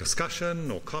or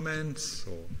discussion or comments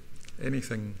or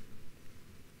anything.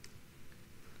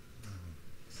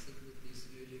 So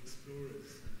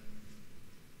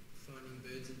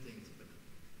birds and things, but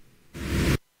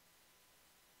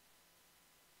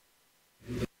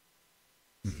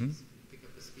pick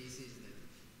up a species and then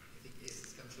I think it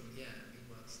comes from here,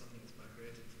 meanwhile something that's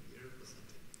migrated from Europe or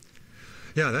something.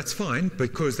 Yeah, that's fine,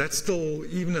 because that's still,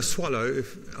 even a swallow,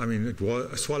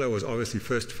 a swallow was obviously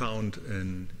first found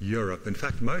in Europe. In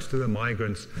fact, most of the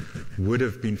migrants would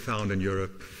have been found in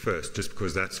Europe first, just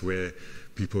because that's where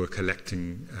people were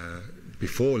collecting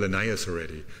before Linnaeus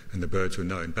already, and the birds were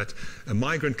known. But a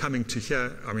migrant coming to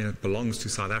here, it belongs to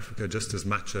South Africa just as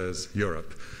much as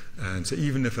Europe. And so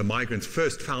even if a migrant's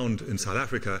first found in South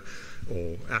Africa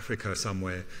or Africa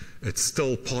somewhere, it's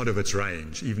still part of its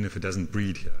range, even if it doesn't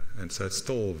breed here. And so it's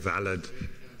still valid.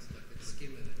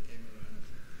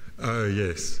 Oh,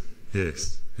 yes,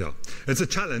 yeah. It's a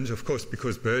challenge, of course,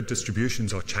 because bird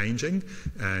distributions are changing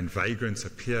and vagrants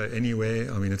appear anywhere.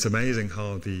 It's amazing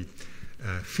how the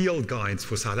field guides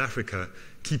for South Africa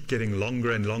keep getting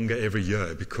longer and longer every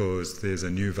year because there's a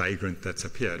new vagrant that's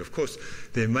appeared. Of course,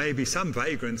 there may be some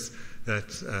vagrants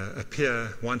that appear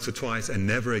once or twice and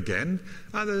never again.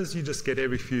 Others you just get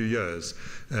every few years.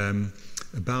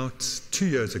 About 2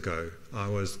 years ago, I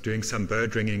was doing some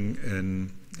bird ringing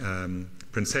in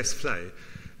Princess Flay,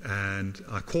 and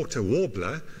I caught a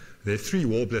warbler. There are 3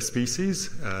 warbler species,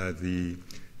 the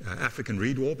African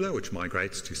reed warbler, which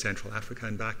migrates to Central Africa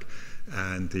and back,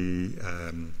 and the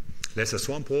lesser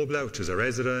swamp warbler, which is a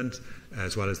resident,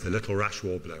 as well as the little rush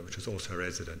warbler, which is also a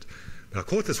resident. But I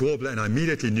caught this warbler and I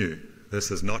immediately knew this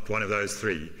is not one of those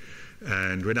 3.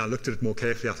 And when I looked at it more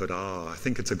carefully, I thought, I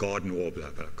think it's a garden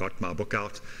warbler. But I got my book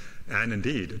out, and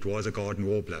indeed, it was a garden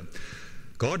warbler.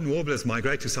 Garden warblers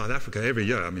migrate to South Africa every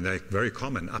year. They're very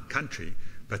common up country,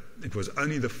 but it was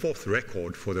only the 4th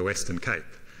record for the Western Cape.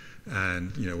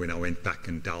 And, when I went back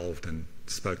and delved and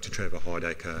spoke to Trevor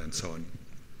Hardacre and so on.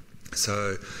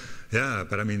 So, yeah,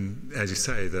 but as you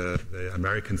say, the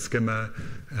American skimmer,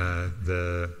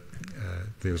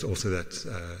 there was also that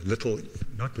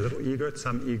not little egret,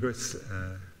 some egrets,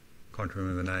 can't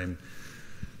remember the name,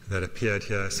 that appeared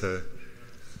here. So,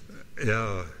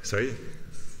 yeah, sorry?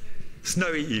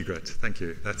 Snowy egret, thank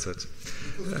you, that's it.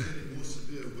 Because of getting more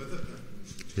severe weather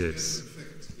patterns, which can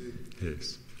affect the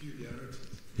peculiarities.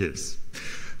 Yes.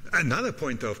 Another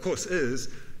point, though, of course, is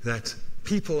that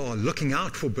people are looking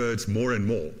out for birds more and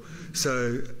more.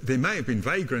 So there may have been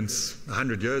vagrants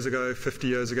 100 years ago, 50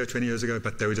 years ago, 20 years ago,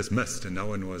 but they were just missed and no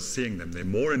one was seeing them. There are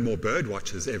more and more bird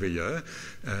watchers every year.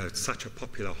 It's such a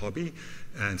popular hobby,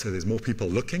 and so there's more people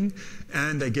looking,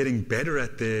 and they're getting better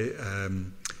at their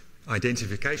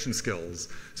identification skills.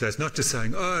 So it's not just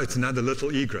saying, it's another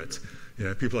little egret.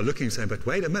 People are looking and saying, but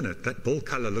wait a minute, that bill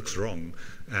color looks wrong,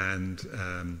 and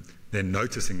then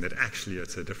noticing that actually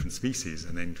it's a different species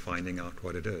and then finding out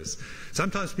what it is.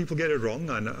 Sometimes people get it wrong.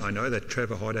 I know that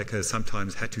Trevor Hardacre has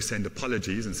sometimes had to send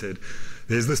apologies and said,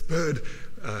 there's this bird.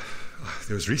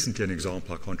 There was recently an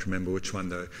example, I can't remember which one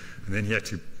though, and then he had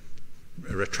to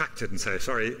retract it and say,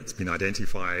 sorry, it's been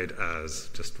identified as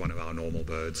just one of our normal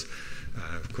birds.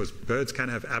 Of course, birds can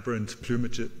have aberrant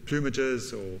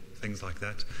plumages or things like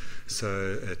that.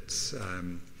 So it's...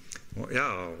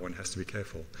 one has to be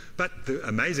careful. But the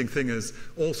amazing thing is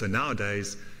also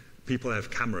nowadays people have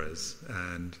cameras,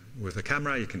 and with a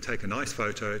camera you can take a nice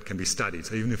photo, it can be studied.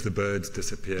 So even if the birds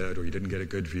disappeared or you didn't get a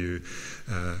good view,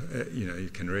 you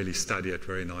can really study it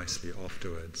very nicely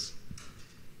afterwards.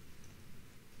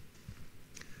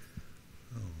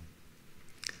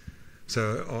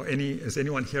 So is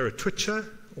anyone here a twitcher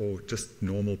or just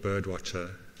normal bird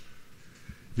watcher?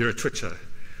 You're a twitcher.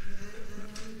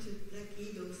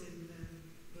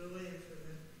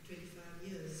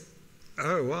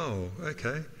 Oh, wow,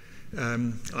 okay.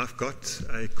 I've got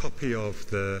a copy of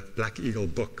the Black Eagle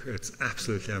book. It's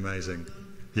absolutely amazing.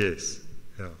 Yes,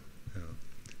 yeah.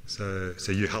 So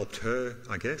you helped her,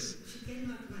 I guess? She came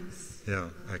out once. Yeah,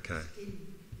 okay. 10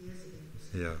 years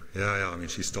ago. Yeah.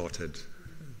 She started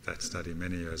that study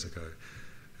many years ago.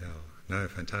 Yeah, no,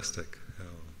 fantastic.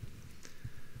 Yeah.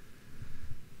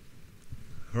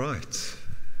 Right.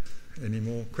 Any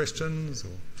more questions?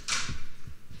 Or?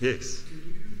 Yes.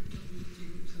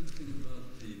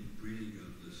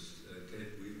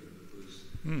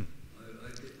 I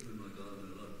get them in my garden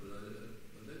a lot, but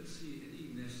I don't see any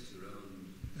nests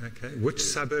around. Okay. Which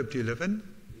suburb do you live in?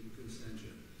 In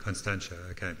Constantia. Constantia,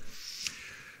 okay.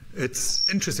 It's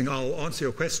interesting. I'll answer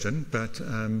your question but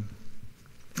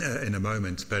in a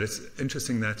moment, but it's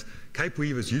interesting that Cape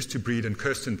weavers used to breed in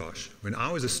Kirstenbosch. When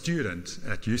I was a student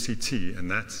at UCT, and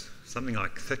that's something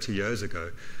like 30 years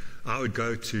ago, I would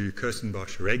go to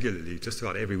Kirstenbosch regularly, just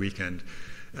about every weekend,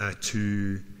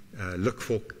 to look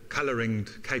for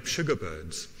colour-ringed Cape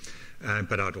sugarbirds.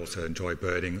 but I'd also enjoy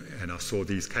birding, and I saw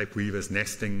these Cape weavers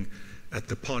nesting at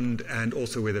the pond and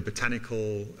also where the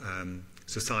Botanical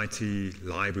Society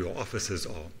library or offices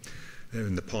are.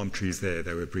 In the palm trees there,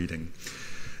 they were breeding.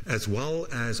 As well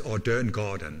as Ardern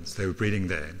Gardens, they were breeding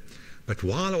there. But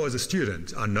while I was a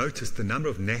student, I noticed the number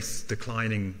of nests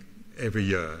declining every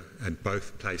year at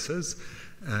both places.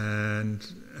 And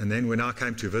then when I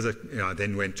came to visit, I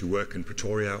then went to work in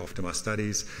Pretoria after my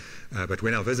studies. But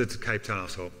when I visited Cape Town, I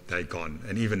saw they're gone.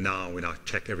 And even now, when I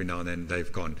check every now and then,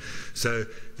 they've gone. So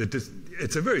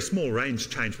it's a very small range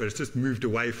change, but it's just moved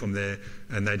away from there,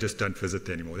 and they just don't visit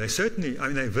there anymore. They certainly,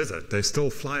 they visit. They still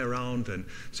fly around, and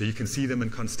so you can see them in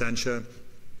Constantia.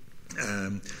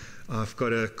 I've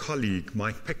got a colleague,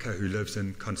 Mike Picker, who lives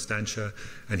in Constantia,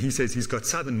 and he says he's got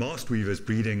southern mast weavers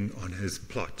breeding on his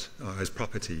plot, his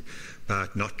property,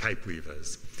 but not Cape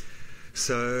weavers.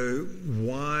 So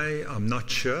why, I'm not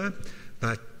sure,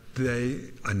 but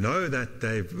I know that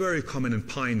they're very common in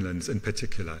pinelands in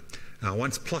particular. I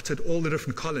once plotted all the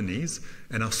different colonies,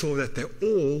 and I saw that they're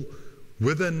all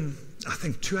within, I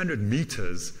think, 200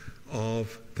 meters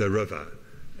of the river.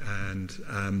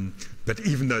 And but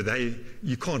even though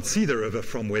you can't see the river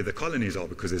from where the colonies are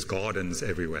because there's gardens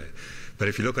everywhere. But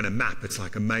if you look on a map, it's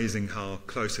like amazing how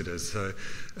close it is. So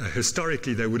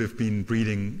historically, they would have been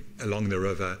breeding along the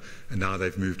river, and now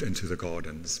they've moved into the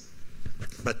gardens.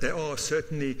 But they are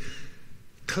certainly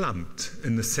clumped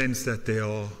in the sense that there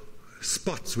are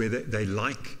spots where they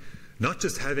like not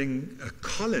just having a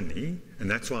colony, and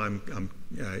that's why I'm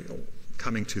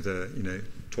coming to the,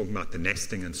 talking about the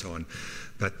nesting and so on,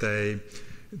 but they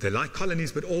like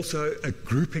colonies, but also a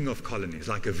grouping of colonies,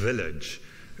 like a village,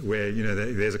 where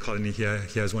there's a colony here,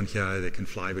 here's one here, they can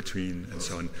fly between and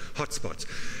so on, hotspots.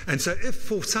 And so if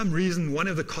for some reason one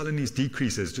of the colonies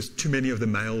decreases, just too many of the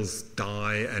males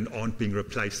die and aren't being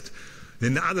replaced,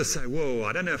 then the others say, whoa,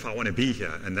 I don't know if I want to be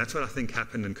here. And that's what I think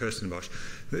happened in Kirstenbosch.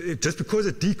 Just because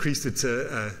it decreased, it's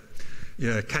a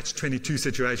catch-22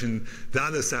 situation. The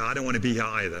others say, I don't want to be here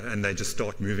either, and they just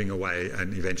start moving away,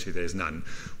 and eventually there's none.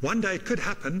 One day it could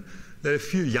happen that a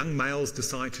few young males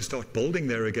decide to start building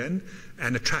there again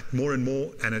and attract more and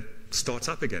more, and it starts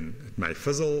up again. It may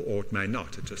fizzle or it may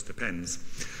not, it just depends.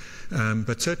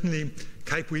 But certainly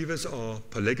Cape weavers are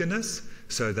polygynous,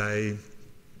 so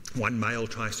one male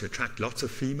tries to attract lots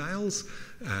of females,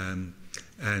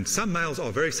 and some males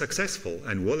are very successful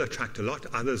and will attract a lot,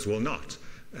 others will not.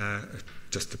 It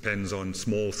just depends on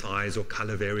small size or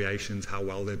color variations, how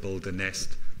well they build the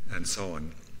nest, and so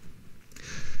on.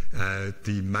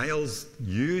 The males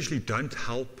usually don't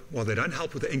help, well, they don't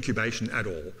help with the incubation at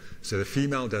all. So the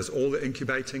female does all the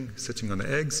incubating, sitting on the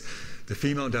eggs. The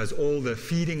female does all the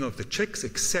feeding of the chicks,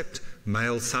 except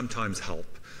males sometimes help.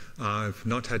 I've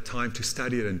not had time to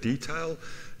study it in detail,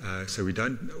 so we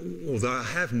don't, although I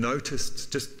have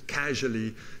noticed just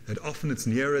casually that often it's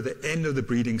nearer the end of the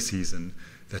breeding season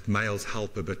that males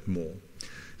help a bit more.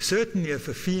 Certainly if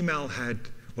a female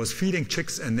was feeding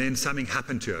chicks and then something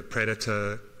happened to her,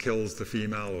 predator kills the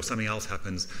female or something else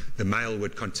happens, the male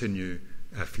would continue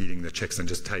feeding the chicks and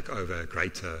just take over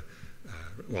greater,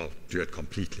 do it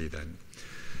completely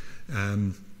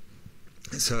then.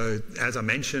 So as I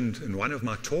mentioned in one of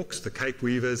my talks, the Cape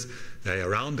weavers, they're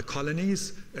around the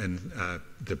colonies in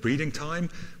the breeding time,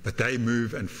 but they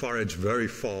move and forage very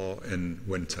far in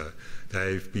winter.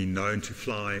 They've been known to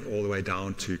fly all the way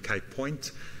down to Cape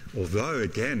Point, although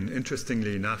again,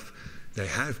 interestingly enough, they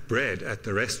have bred at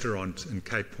the restaurant in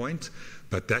Cape Point,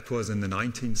 but that was in the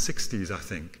 1960s, I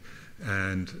think.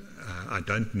 And I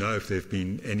don't know if there have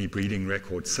been any breeding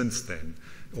records since then,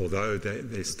 although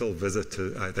they still visit,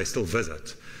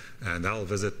 and they'll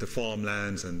visit the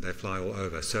farmlands and they fly all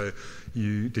over. So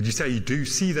did you say you do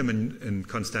see them in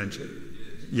Constantia?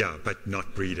 Yeah, but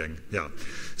not breeding, yeah.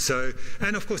 So,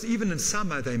 and of course, even in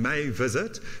summer, they may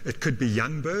visit. It could be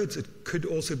young birds. It could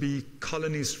also be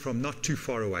colonies from not too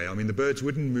far away. I mean, the birds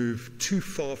wouldn't move too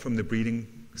far from the breeding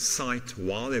site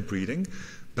while they're breeding,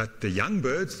 but the young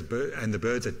birds, and the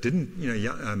birds that didn't,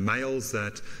 males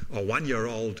that are 1 year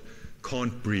old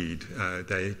can't breed.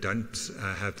 They don't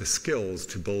have the skills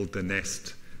to build the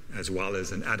nest as well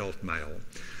as an adult male.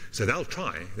 So they'll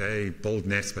try. They build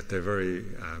nests, but they're very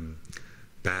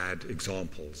bad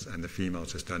examples, and the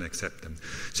females just don't accept them.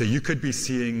 So you could be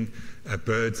seeing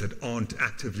birds that aren't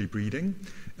actively breeding.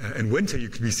 In winter, you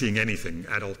could be seeing anything,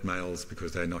 adult males,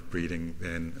 because they're not breeding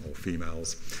then, or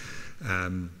females.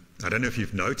 I don't know if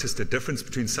you've noticed a difference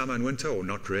between summer and winter, or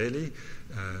not really.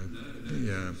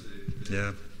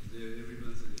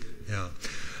 Yeah.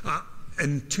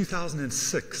 In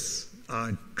 2006,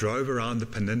 I drove around the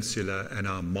peninsula and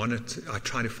I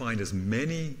tried to find as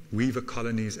many weaver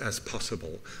colonies as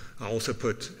possible. I also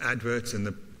put adverts in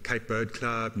the Cape Bird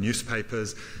Club,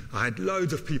 newspapers. I had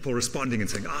loads of people responding and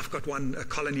saying, I've got a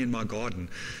colony in my garden.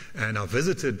 And I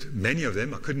visited many of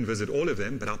them. I couldn't visit all of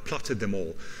them, but I plotted them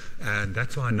all. And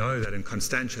that's why I know that in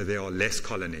Constantia there are less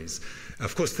colonies.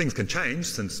 Of course, things can change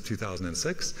since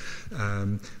 2006,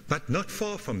 but not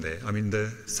far from there. I mean,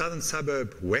 the southern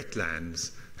suburb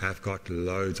wetlands have got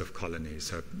loads of colonies.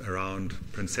 So around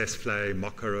Princess Flay,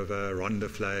 Mocha River, Ronde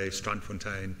Flay,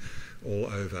 Strandfontein, all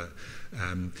over.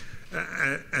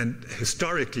 And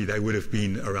historically, they would have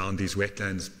been around these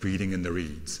wetlands breeding in the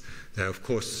reeds. They, of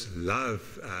course,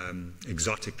 love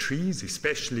exotic trees,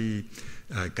 especially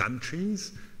gum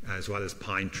trees, as well as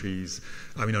pine trees.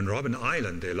 I mean, on Robben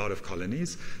Island, there are a lot of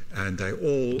colonies, and they're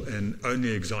all in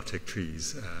only exotic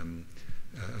trees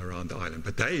around the island.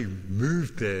 But they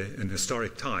moved there in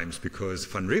historic times because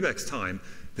van Riebeck's time,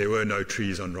 there were no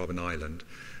trees on Robben Island.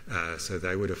 So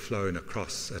they would have flown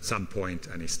across at some point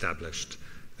and established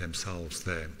themselves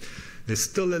there. There's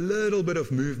still a little bit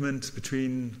of movement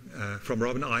from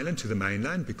Robben Island to the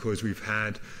mainland because we've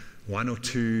had one or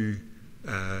two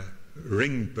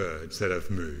ring birds that have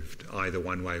moved either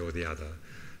one way or the other.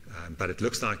 But it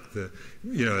looks like a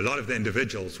lot of the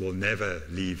individuals will never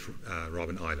leave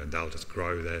Robben Island. They'll just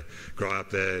grow up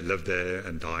there, live there,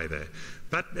 and die there.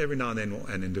 But every now and then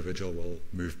an individual will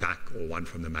move back, or one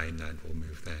from the mainland will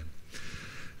move there.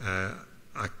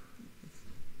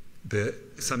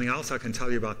 Something else I can tell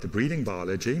you about the breeding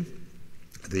biology,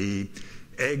 the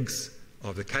eggs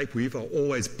of the Cape weaver are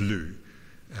always blue,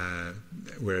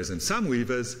 whereas in some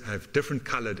weavers have different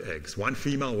colored eggs. One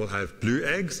female will have blue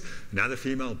eggs, another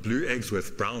female blue eggs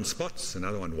with brown spots,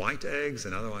 another one white eggs,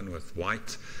 another one with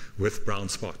white with brown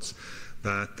spots.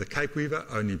 But the Cape weaver,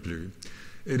 only blue.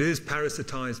 It is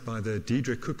parasitized by the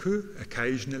Diedrich cuckoo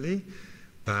occasionally,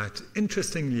 but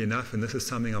interestingly enough, and this is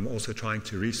something I'm also trying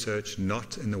to research,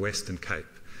 not in the Western Cape.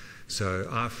 So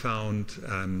I found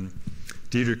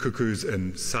Diedrich cuckoos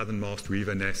in southernmost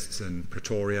weaver nests in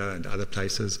Pretoria and other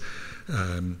places,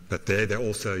 but there they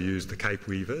also use the Cape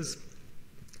weavers.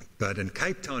 But in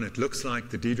Cape Town, it looks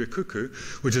like the Diedrich cuckoo,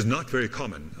 which is not very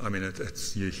common. I mean,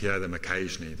 you hear them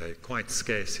occasionally. They're quite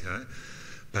scarce here.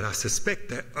 But I suspect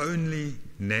they only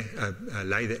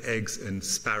lay their eggs in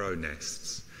sparrow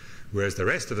nests, whereas the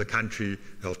rest of the country,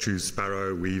 they'll choose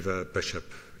sparrow, weaver,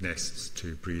 bishop nests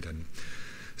to breed in.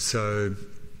 So,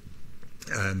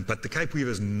 but the Cape weaver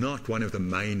is not one of the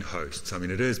main hosts. I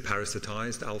mean, it is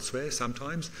parasitized elsewhere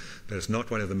sometimes, but it's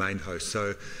not one of the main hosts.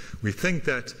 So we think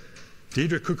that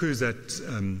Diedrich cuckoos that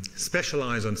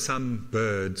specialize on some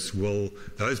birds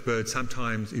those birds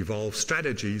sometimes evolve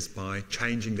strategies by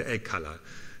changing the egg color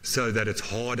so that it's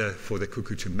harder for the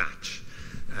cuckoo to match.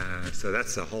 So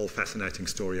that's a whole fascinating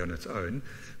story on its own.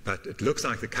 But it looks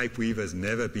like the Cape weaver has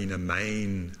never been a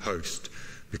main host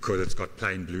because it's got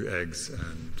plain blue eggs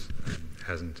and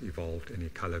hasn't evolved any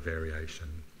color variation.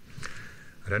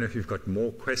 I don't know if you've got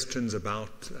more questions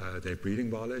about their breeding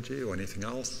biology or anything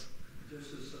else.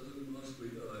 Just a southernmost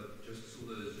weaver, I just saw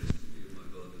those recently in my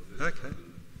garden the first time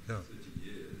in 30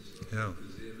 years. Yeah.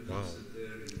 Is there evidence that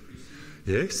they're increasing?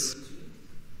 Yes.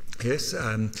 Yes,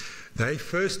 they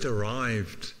first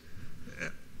arrived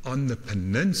on the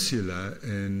peninsula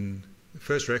the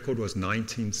first record was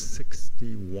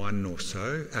 1961 or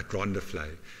so at Ronde Flay,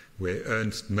 where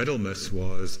Ernst Middelmus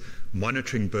was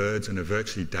monitoring birds on a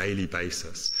virtually daily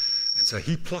basis. And so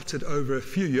he plotted over a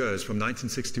few years from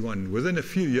 1961. Within a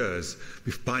few years,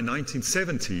 by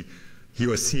 1970, he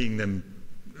was seeing them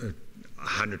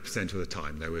 100% of the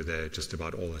time. They were there just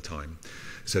about all the time.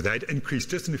 So they'd increased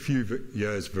just in a few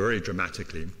years very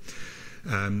dramatically.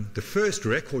 The first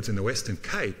records in the Western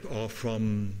Cape are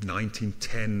from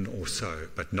 1910 or so,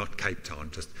 but not Cape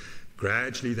Town. Just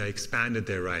gradually they expanded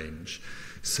their range.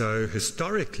 So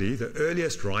historically, the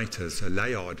earliest writers,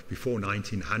 Layard before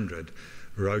 1900,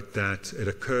 wrote that it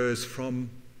occurs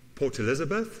from Port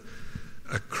Elizabeth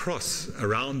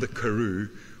around the Karoo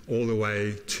all the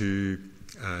way to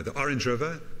the Orange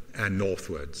River and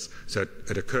northwards. So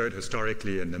it occurred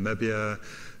historically in Namibia,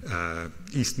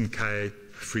 Eastern Cape,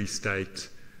 Free State,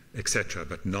 etc.,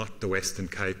 but not the Western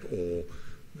Cape or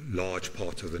large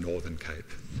parts of the Northern Cape.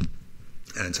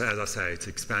 And so, as I say, it's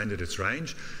expanded its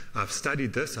range. I've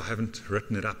studied this. I haven't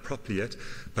written it up properly yet,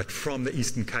 but from the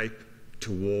Eastern Cape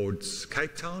towards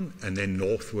Cape Town and then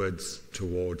northwards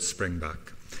towards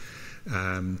Springbok.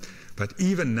 But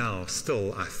even now,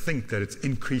 still, I think that it's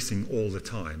increasing all the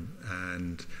time.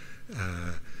 And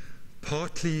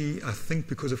partly, I think,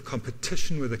 because of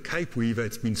competition with the Cape weaver,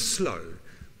 it's been slow,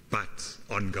 but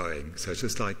ongoing. So it's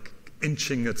just like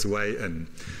inching its way in.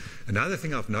 Another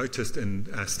thing I've noticed in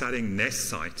studying nest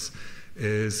sites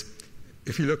is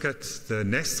if you look at the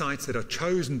nest sites that are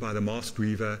chosen by the masked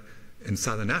weaver in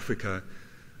southern Africa,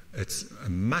 it's a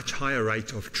much higher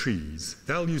rate of trees.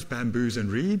 They'll use bamboos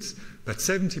and reeds, but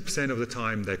 70% of the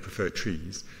time they prefer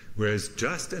trees. Whereas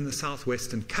just in the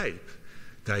southwestern Cape,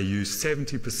 they use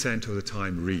 70% of the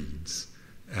time reeds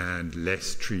and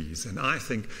less trees. And I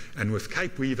think, and with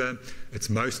Cape Weaver, it's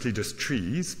mostly just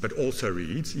trees, but also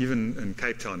reeds. Even in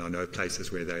Cape Town, I know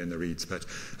places where they're in the reeds. But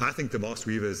I think the masked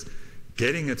weaver's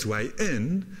getting its way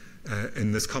in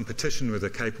this competition with the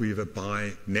Cape Weaver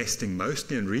by nesting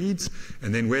mostly in reeds,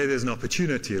 and then where there's an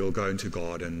opportunity, it'll go into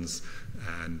gardens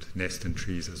and nest in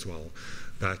trees as well.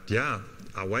 But yeah,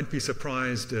 I won't be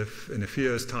surprised if in a few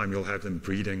years' time you'll have them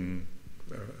breeding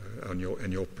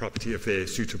in your property if they're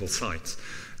suitable sites.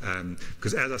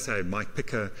 Because as I say, Mike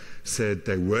Picker said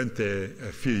they weren't there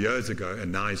a few years ago,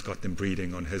 and now he's got them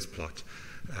breeding on his plot.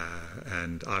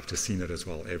 And I've just seen it as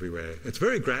well everywhere. It's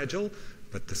very gradual,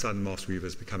 but the southern masked weaver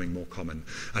is becoming more common.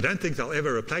 I don't think they'll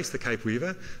ever replace the Cape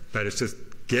Weaver, but it's just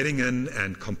getting in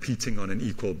and competing on an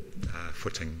equal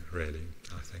footing, really,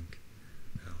 I think.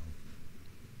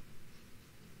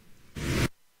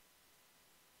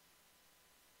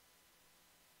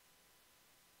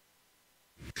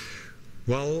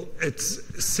 Well,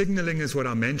 it's signaling is what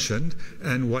I mentioned,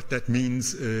 and what that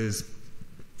means is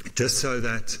just so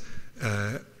that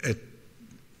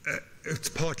it's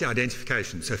partly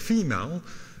identification. So female,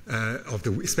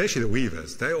 especially the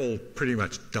weavers, they're all pretty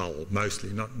much dull,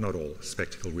 mostly, not all.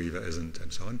 Spectacled weaver isn't,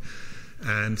 and so on.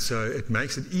 And so it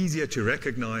makes it easier to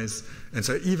recognize. And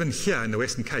so even here in the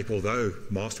Western Cape, although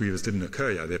masked weavers didn't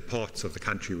occur here, there are parts of the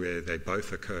country where they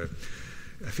both occur.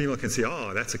 A female can see,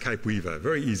 that's a Cape Weaver.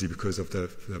 Very easy because of the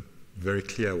very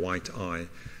clear white eye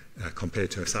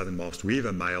compared to a southern masked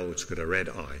weaver male, which has got a red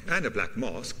eye and a black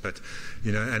mask, but,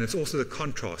 and it's also the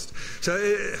contrast. So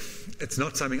it's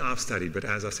not something I've studied, but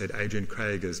as I said, Adrian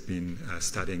Craig has been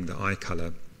studying the eye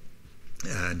color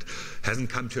and hasn't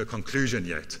come to a conclusion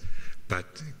yet, but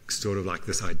sort of like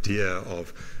this idea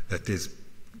of that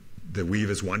the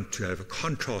weavers want to have a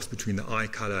contrast between the eye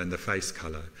color and the face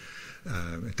color.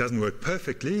 It doesn't work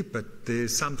perfectly, but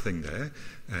there's something there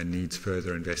and needs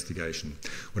further investigation.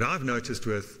 What I've noticed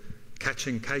with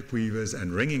catching Cape Weavers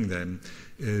and ringing them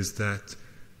is that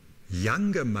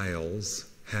younger males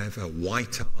have a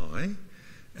whiter eye,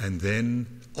 and then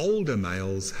older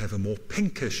males have a more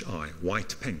pinkish eye,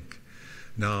 white-pink.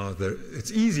 Now,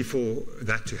 it's easy for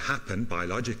that to happen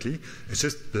biologically. It's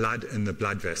just blood in the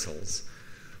blood vessels.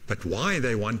 But why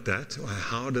they want that,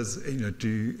 how does,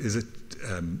 is it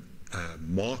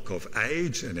mark of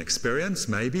age and experience,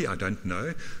 maybe, I don't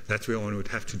know. That's where one would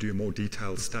have to do a more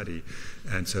detailed study.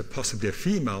 And so possibly a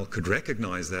female could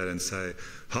recognize that and say,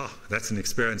 that's an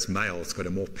experienced male, it's got a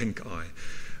more pink eye.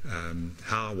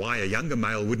 Why a younger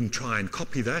male wouldn't try and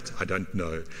copy that, I don't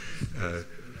know.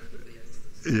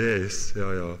 Yes,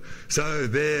 yeah. So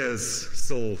there's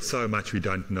still so much we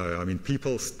don't know. I mean,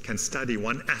 people can study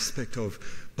one aspect of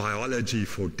biology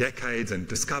for decades and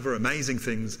discover amazing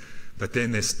things, but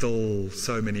then there's still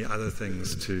so many other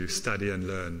things to study and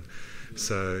learn.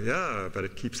 So, yeah, but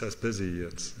it keeps us busy.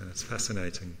 It's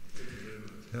fascinating.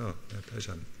 Yeah, my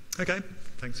pleasure. Okay,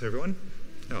 thanks, everyone.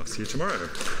 I'll see you tomorrow.